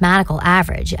 the mathematical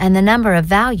average, and the number of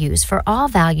values for all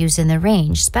values in the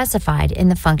range specified in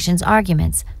the function's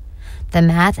arguments. The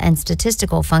math and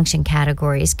statistical function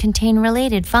categories contain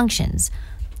related functions: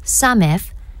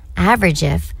 SUMIF,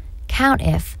 AVERAGEIF,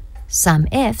 COUNTIF,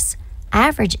 SUMIFs,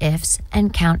 AVERAGEIFs,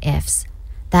 and COUNTIFs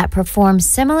that perform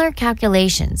similar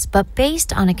calculations but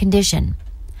based on a condition.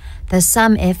 The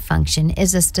SUMIF function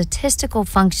is a statistical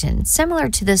function similar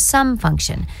to the sum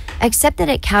function, except that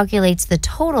it calculates the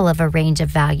total of a range of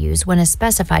values when a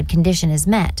specified condition is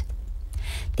met.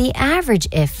 The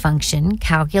AVERAGEIF function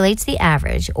calculates the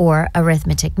average, or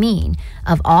arithmetic mean,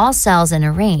 of all cells in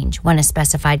a range when a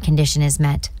specified condition is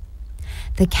met.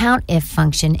 The COUNTIF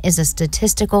function is a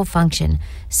statistical function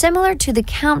similar to the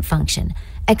count function,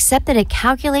 except that it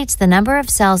calculates the number of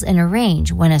cells in a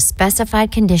range when a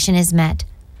specified condition is met.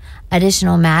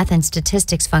 Additional math and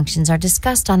statistics functions are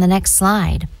discussed on the next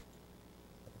slide.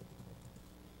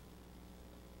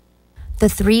 The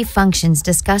 3 functions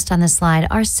discussed on the slide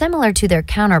are similar to their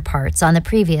counterparts on the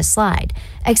previous slide,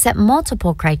 except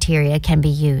multiple criteria can be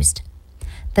used.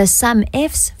 The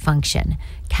SUMIFs function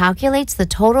calculates the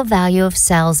total value of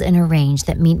cells in a range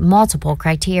that meet multiple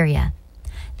criteria.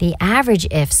 The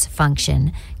AVERAGEIFs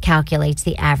function calculates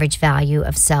the average value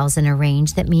of cells in a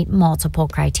range that meet multiple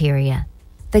criteria.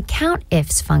 The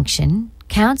COUNTIFs function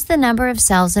counts the number of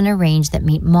cells in a range that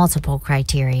meet multiple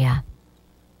criteria.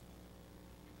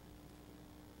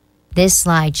 This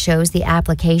slide shows the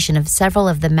application of several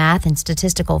of the math and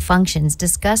statistical functions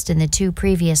discussed in the two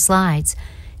previous slides.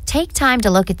 Take time to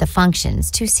look at the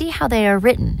functions to see how they are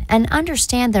written and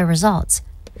understand their results.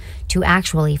 To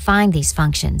actually find these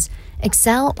functions,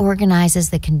 Excel organizes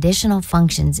the conditional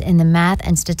functions in the math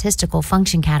and statistical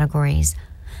function categories.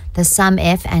 The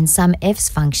SUMIF and SUMIFS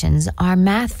functions are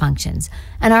math functions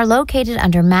and are located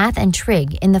under Math and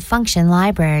Trig in the function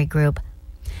library group.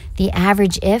 The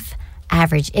average if,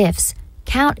 average ifs,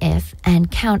 COUNTIF,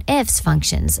 and COUNTIFs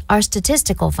functions are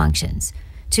statistical functions.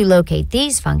 To locate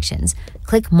these functions,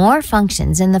 click More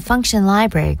Functions in the function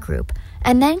library group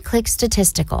and then click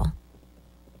Statistical.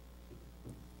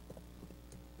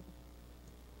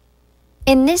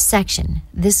 In this section,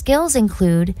 the skills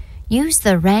include use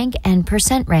the rank and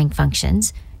percent rank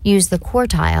functions, use the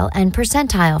quartile and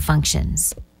percentile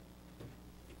functions.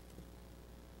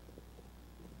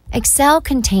 Excel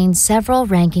contains several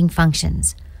ranking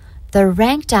functions. The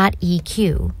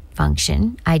rank.eq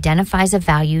function identifies a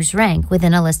value's rank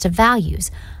within a list of values,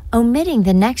 omitting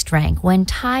the next rank when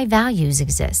tie values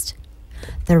exist.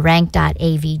 The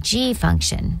rank.avg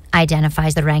function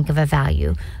identifies the rank of a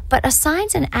value, but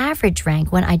assigns an average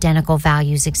rank when identical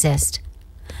values exist.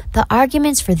 The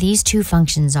arguments for these two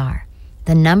functions are: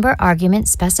 the number argument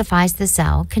specifies the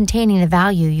cell containing the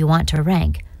value you want to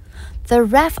rank. The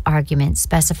ref argument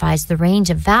specifies the range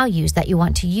of values that you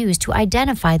want to use to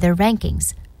identify their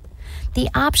rankings. The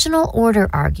optional order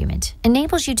argument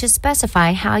enables you to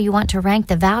specify how you want to rank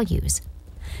the values.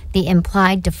 The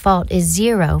implied default is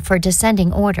 0 for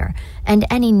descending order, and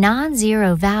any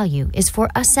non-zero value is for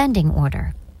ascending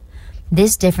order.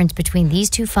 This difference between these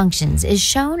two functions is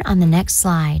shown on the next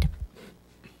slide.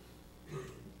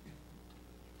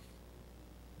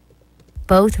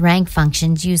 Both rank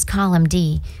functions use column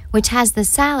D, which has the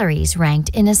salaries ranked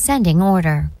in ascending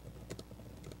order.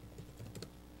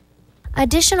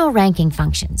 Additional ranking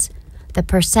functions. The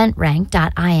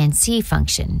percentRank.inc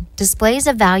function displays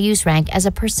a value's rank as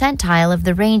a percentile of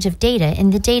the range of data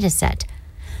in the dataset.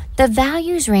 The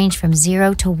values range from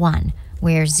 0 to 1,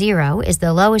 where 0 is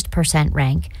the lowest percent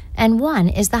rank and 1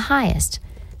 is the highest.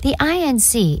 The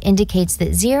INC indicates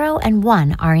that 0 and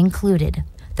 1 are included.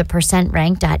 The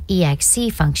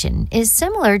percentRank.exe function is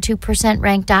similar to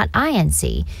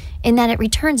percentRank.inc in that it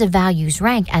returns a value's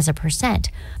rank as a percent,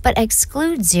 but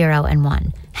excludes 0 and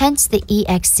 1, hence the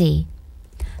exe.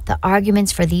 The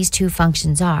arguments for these two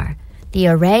functions are: the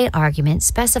array argument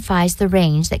specifies the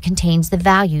range that contains the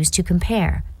values to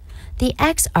compare. The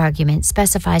x argument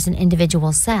specifies an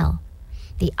individual cell.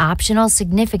 The optional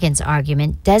significance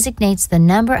argument designates the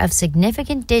number of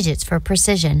significant digits for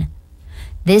precision.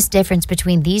 This difference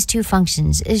between these two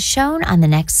functions is shown on the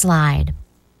next slide.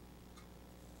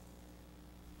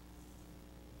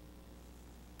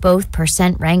 Both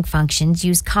percent-rank functions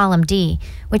use column D,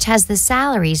 which has the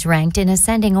salaries ranked in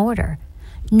ascending order.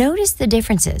 Notice the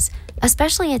differences,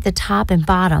 especially at the top and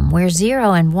bottom where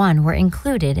 0 and 1 were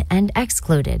included and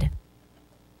excluded.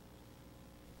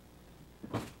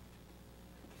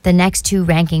 The next two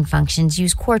ranking functions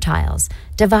use quartiles,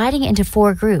 dividing into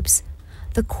 4 groups.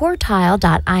 The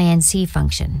quartile.inc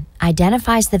function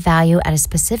identifies the value at a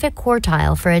specific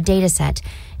quartile for a dataset,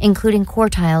 including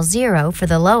quartile 0 for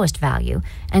the lowest value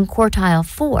and quartile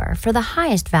 4 for the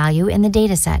highest value in the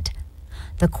dataset.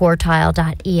 The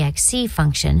quartile.exe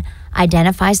function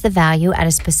identifies the value at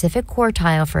a specific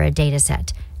quartile for a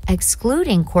dataset,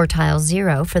 excluding quartile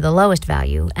 0 for the lowest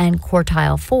value and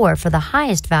quartile 4 for the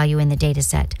highest value in the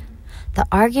dataset. The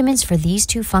arguments for these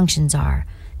two functions are: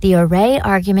 the array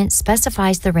argument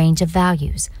specifies the range of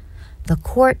values. The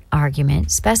quart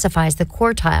argument specifies the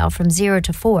quartile from 0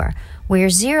 to 4, where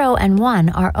 0 and 1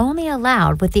 are only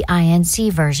allowed with the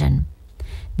INC version.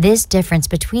 This difference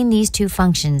between these two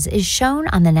functions is shown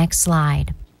on the next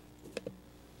slide.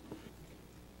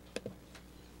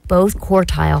 Both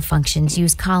quartile functions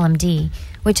use column D,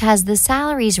 which has the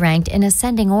salaries ranked in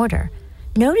ascending order.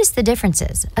 Notice the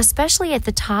differences, especially at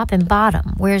the top and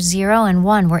bottom, where 0 and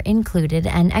 1 were included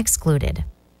and excluded.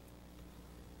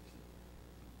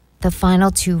 The final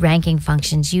two ranking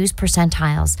functions use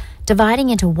percentiles, dividing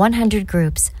into 100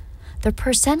 groups. The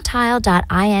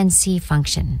percentile.inc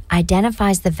function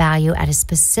identifies the value at a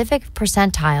specific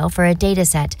percentile for a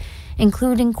dataset,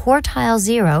 including quartile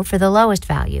 0 for the lowest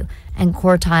value and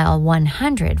quartile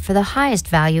 100 for the highest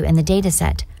value in the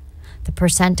dataset. The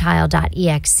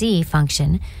percentile.exe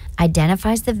function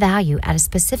identifies the value at a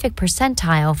specific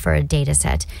percentile for a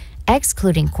dataset,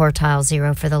 excluding quartile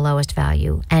 0 for the lowest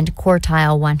value and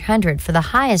quartile 100 for the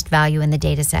highest value in the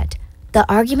dataset.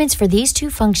 The arguments for these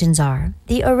two functions are: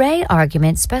 the array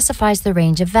argument specifies the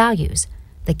range of values.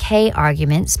 The K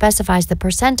argument specifies the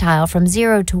percentile from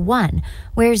 0 to 1,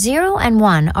 where 0 and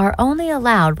 1 are only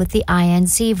allowed with the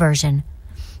INC version.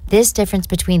 This difference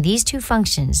between these two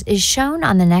functions is shown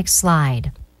on the next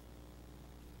slide.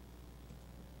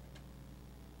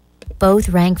 Both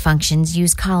rank functions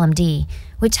use column D,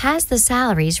 which has the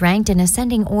salaries ranked in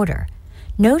ascending order.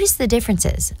 Notice the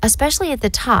differences, especially at the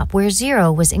top where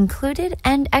 0 was included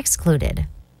and excluded.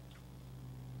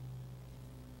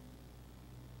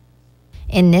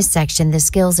 In this section, the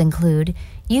skills include: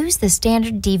 use the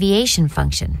standard deviation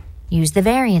function, use the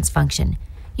variance function,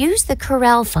 use the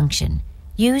Correll function,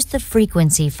 use the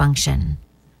frequency function.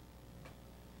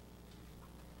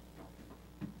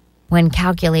 When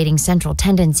calculating central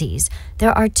tendencies,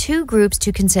 there are two groups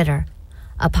to consider.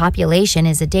 A population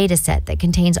is a data set that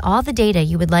contains all the data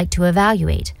you would like to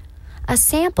evaluate. A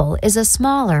sample is a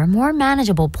smaller, more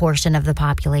manageable portion of the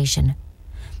population.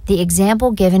 The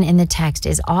example given in the text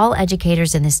is all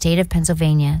educators in the state of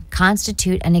Pennsylvania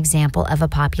constitute an example of a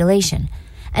population,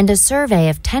 and a survey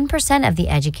of 10% of the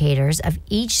educators of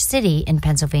each city in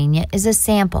Pennsylvania is a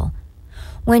sample.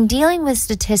 When dealing with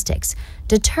statistics,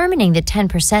 determining the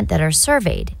 10% that are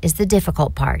surveyed is the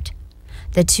difficult part.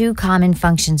 The two common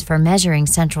functions for measuring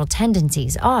central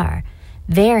tendencies are: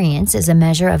 variance is a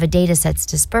measure of a dataset's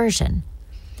dispersion.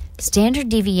 Standard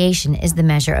deviation is the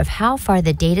measure of how far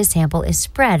the data sample is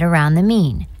spread around the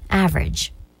mean,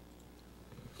 average.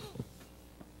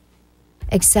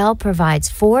 Excel provides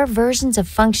 4 versions of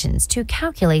functions to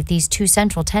calculate these two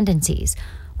central tendencies.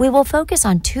 We will focus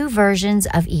on 2 versions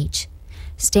of each.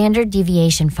 Standard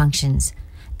deviation functions.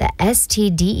 The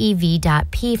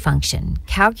stdev.p function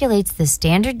calculates the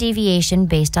standard deviation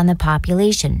based on the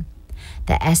population.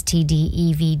 The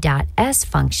stdev.s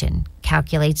function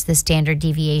calculates the standard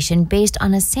deviation based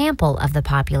on a sample of the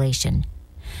population.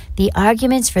 The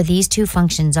arguments for these two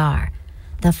functions are: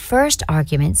 the first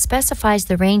argument specifies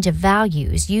the range of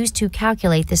values used to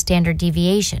calculate the standard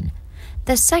deviation.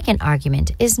 The second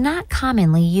argument is not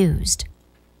commonly used.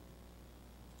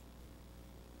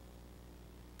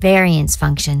 Variance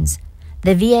functions.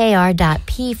 The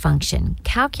var.p function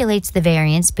calculates the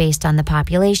variance based on the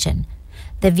population.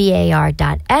 The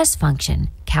var.s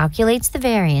function calculates the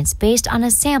variance based on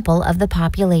a sample of the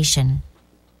population.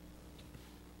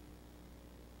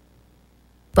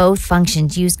 Both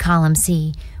functions use column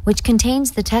C, which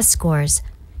contains the test scores.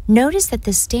 Notice that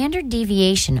the standard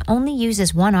deviation only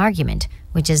uses one argument,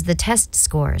 which is the test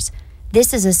scores.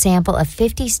 This is a sample of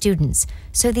 50 students,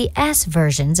 so the S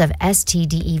versions of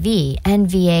STDEV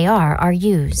and VAR are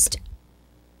used.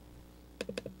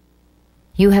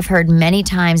 You have heard many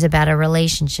times about a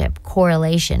relationship,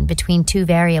 correlation, between two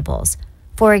variables.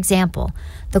 For example,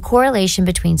 the correlation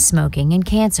between smoking and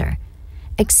cancer.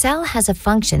 Excel has a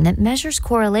function that measures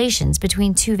correlations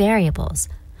between two variables.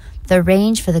 The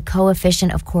range for the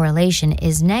coefficient of correlation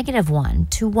is -1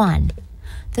 to 1.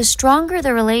 The stronger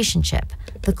the relationship,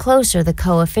 the closer the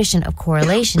coefficient of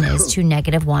correlation is to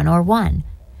 -1 or 1.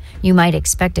 You might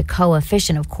expect a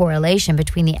coefficient of correlation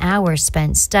between the hours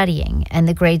spent studying and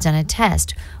the grades on a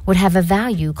test would have a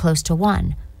value close to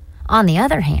 1. On the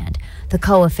other hand, the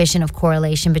coefficient of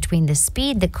correlation between the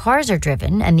speed that cars are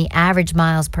driven and the average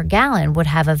miles per gallon would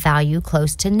have a value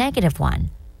close to -1.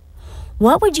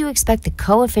 What would you expect the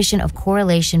coefficient of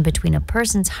correlation between a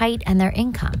person's height and their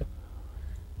income?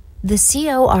 The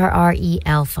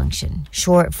CORREL function,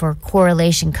 short for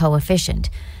correlation coefficient,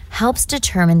 helps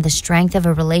determine the strength of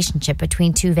a relationship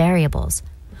between two variables.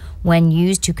 When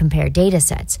used to compare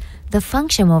datasets, the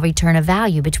function will return a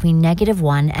value between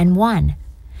 -1 and 1.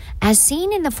 As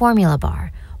seen in the formula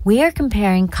bar, we are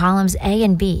comparing columns A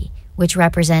and B, which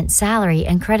represent salary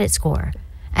and credit score.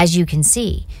 As you can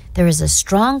see, there is a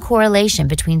strong correlation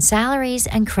between salaries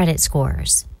and credit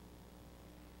scores.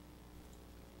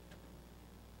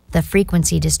 The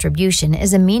frequency distribution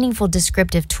is a meaningful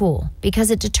descriptive tool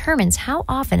because it determines how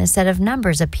often a set of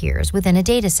numbers appears within a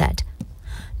dataset.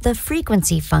 The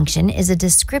frequency function is a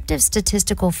descriptive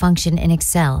statistical function in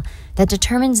Excel that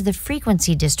determines the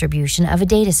frequency distribution of a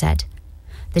dataset.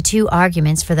 The two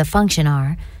arguments for the function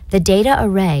are: the data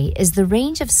array is the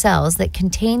range of cells that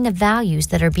contain the values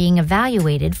that are being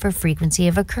evaluated for frequency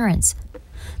of occurrence.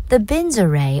 The bins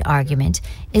array argument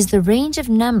is the range of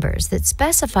numbers that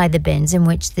specify the bins in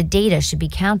which the data should be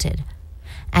counted.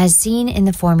 As seen in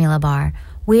the formula bar,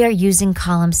 we are using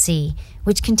column C,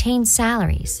 which contains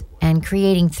salaries, and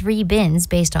creating 3 bins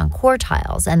based on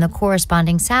quartiles and the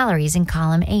corresponding salaries in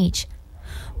column H.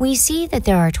 We see that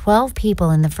there are 12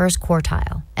 people in the first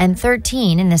quartile and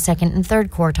 13 in the second and third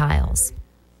quartiles.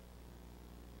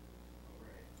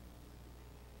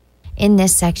 In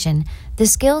this section, the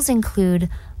skills include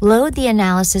load the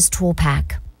analysis tool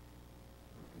pack.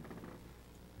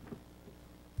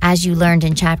 As you learned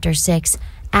in Chapter 6,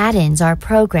 add-ins are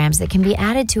programs that can be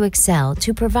added to Excel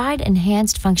to provide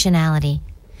enhanced functionality.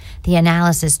 The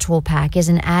Analysis Tool Pack is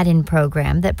an add-in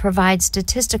program that provides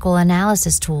statistical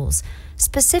analysis tools,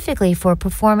 specifically for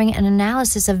performing an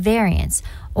analysis of variance,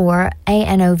 or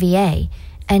ANOVA,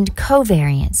 and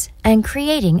covariance, and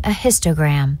creating a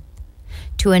histogram.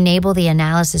 To enable the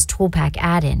Analysis Tool Pack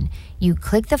add-in, you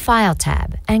click the File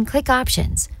tab and click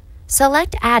Options.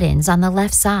 Select Add-ins on the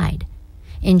left side.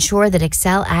 Ensure that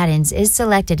Excel Add-ins is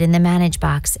selected in the Manage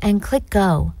box and click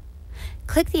Go.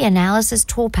 Click the Analysis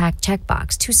Tool Pack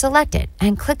checkbox to select it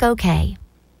and click OK.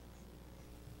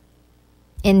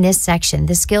 In this section,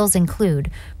 the skills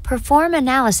include perform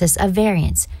analysis of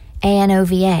variance,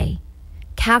 ANOVA,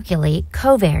 calculate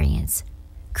covariance,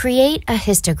 create a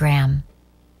histogram.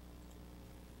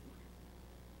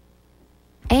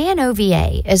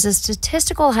 ANOVA is a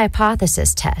statistical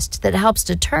hypothesis test that helps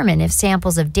determine if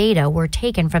samples of data were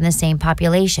taken from the same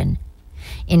population.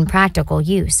 In practical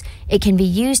use, it can be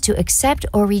used to accept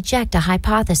or reject a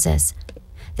hypothesis.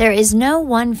 There is no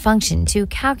one function to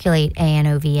calculate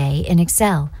ANOVA in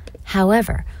Excel.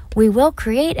 However, we will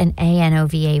create an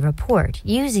ANOVA report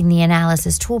using the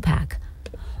Analysis Tool Pack.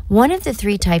 One of the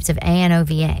three types of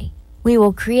ANOVA. We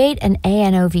will create an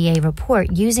ANOVA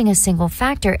report using a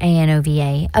single-factor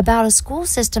ANOVA about a school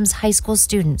system's high school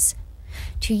students.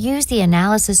 To use the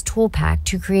Analysis Tool Pack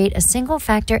to create a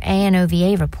single-factor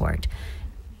ANOVA report,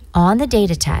 on the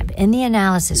Data tab in the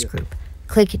Analysis group,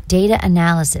 click Data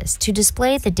Analysis to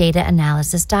display the Data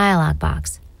Analysis dialog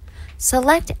box.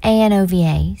 Select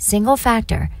ANOVA Single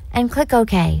Factor and click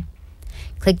OK.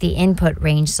 Click the Input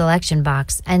Range selection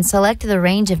box and select the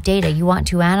range of data you want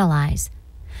to analyze.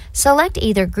 Select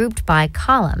either grouped by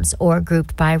columns or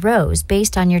grouped by rows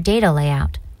based on your data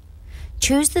layout.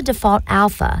 Choose the default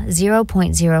alpha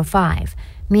 0.05,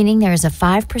 meaning there is a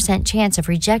 5% chance of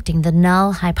rejecting the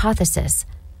null hypothesis.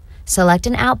 Select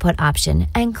an output option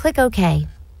and click OK.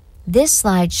 This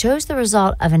slide shows the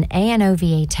result of an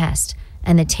ANOVA test,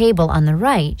 and the table on the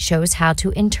right shows how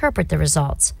to interpret the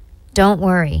results. Don't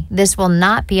worry, this will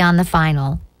not be on the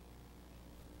final.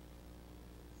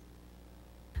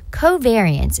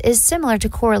 Covariance is similar to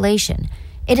correlation.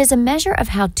 It is a measure of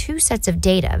how two sets of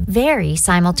data vary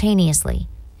simultaneously.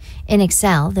 In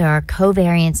Excel, there are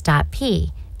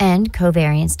covariance.p and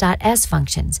covariance.s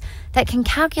functions that can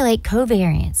calculate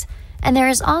covariance, and there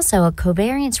is also a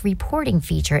covariance reporting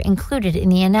feature included in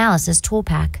the Analysis Tool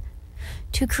Pack.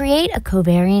 To create a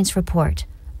covariance report,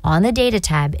 on the Data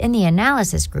tab in the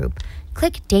Analysis group,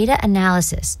 click Data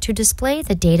Analysis to display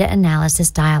the Data Analysis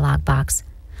dialog box.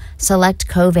 Select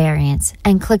Covariance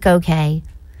and click OK.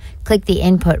 Click the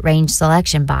Input Range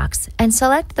selection box and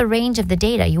select the range of the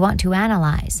data you want to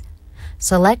analyze.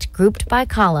 Select Grouped by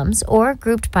Columns or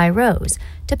Grouped by Rows,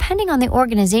 depending on the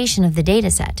organization of the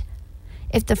dataset.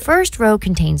 If the first row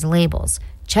contains labels,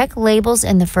 check Labels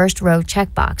in the first row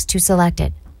checkbox to select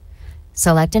it.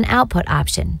 Select an output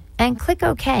option and click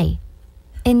OK.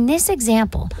 In this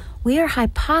example, we are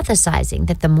hypothesizing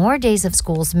that the more days of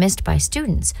schools missed by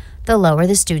students, the lower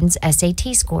the students'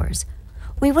 SAT scores.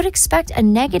 We would expect a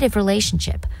negative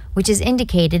relationship, which is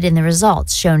indicated in the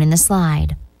results shown in the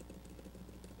slide.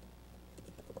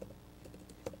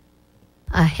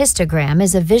 A histogram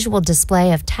is a visual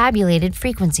display of tabulated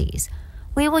frequencies.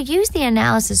 We will use the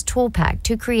Analysis Tool Pack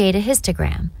to create a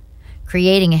histogram.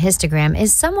 Creating a histogram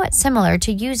is somewhat similar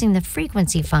to using the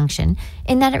frequency function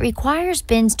in that it requires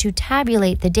bins to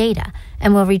tabulate the data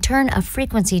and will return a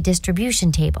frequency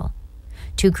distribution table.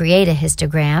 To create a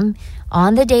histogram,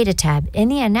 on the Data tab in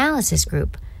the Analysis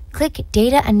group, click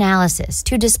Data Analysis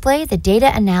to display the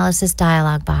Data Analysis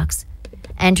dialog box.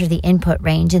 Enter the input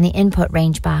range in the Input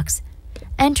Range box.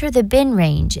 Enter the bin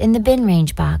range in the Bin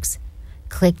Range box.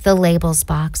 Click the Labels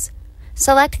box.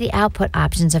 Select the output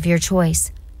options of your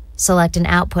choice. Select an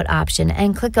output option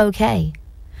and click OK.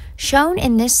 Shown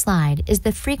in this slide is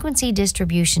the frequency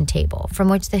distribution table from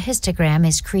which the histogram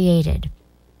is created.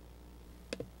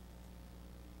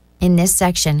 In this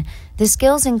section, the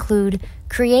skills include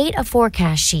create a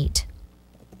forecast sheet.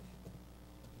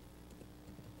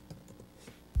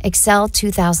 Excel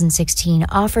 2016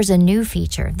 offers a new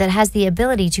feature that has the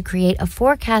ability to create a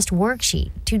forecast worksheet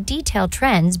to detail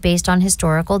trends based on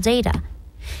historical data.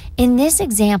 In this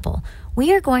example,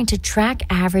 we are going to track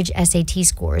average SAT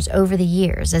scores over the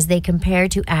years as they compare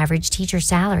to average teacher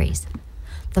salaries.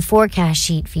 The forecast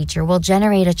sheet feature will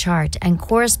generate a chart and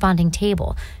corresponding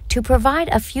table to provide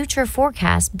a future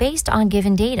forecast based on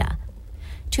given data.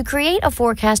 To create a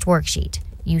forecast worksheet,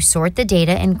 You sort the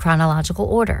data in chronological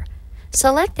order.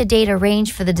 Select the data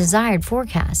range for the desired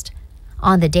forecast.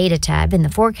 On the Data tab in the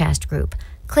Forecast group,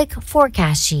 click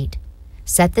Forecast Sheet.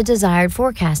 Set the desired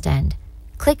forecast end.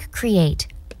 Click Create.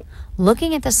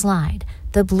 Looking at the slide,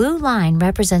 the blue line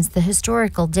represents the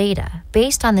historical data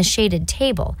based on the shaded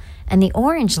table, and the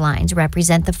orange lines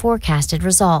represent the forecasted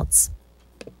results.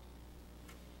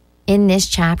 In this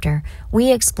chapter,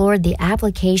 we explored the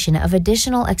application of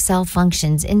additional Excel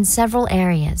functions in several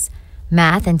areas: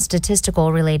 math and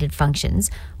statistical related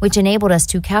functions, which enabled us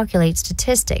to calculate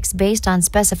statistics based on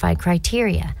specified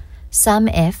criteria: sum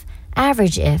if,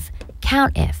 average if,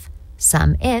 count if,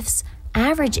 sum ifs,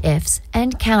 average ifs,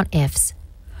 and count ifs.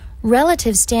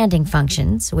 Relative standing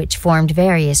functions, which formed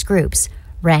various groups: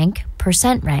 rank,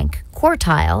 percent rank,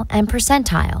 quartile, and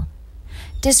percentile.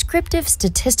 Descriptive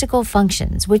statistical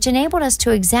functions, which enabled us to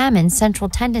examine central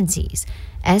tendencies: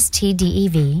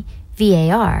 STDEV,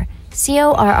 VAR,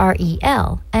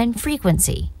 CORREL, and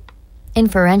frequency.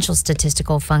 Inferential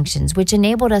statistical functions, which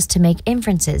enabled us to make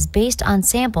inferences based on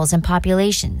samples and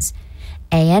populations: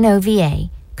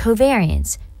 ANOVA,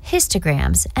 covariance,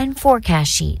 histograms, and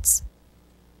forecast sheets.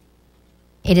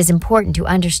 It is important to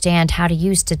understand how to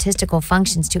use statistical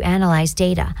functions to analyze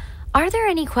data. Are there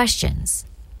any questions?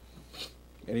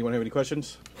 Anyone have any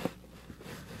questions?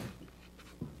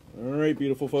 All right,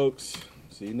 beautiful folks.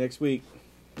 See you next week.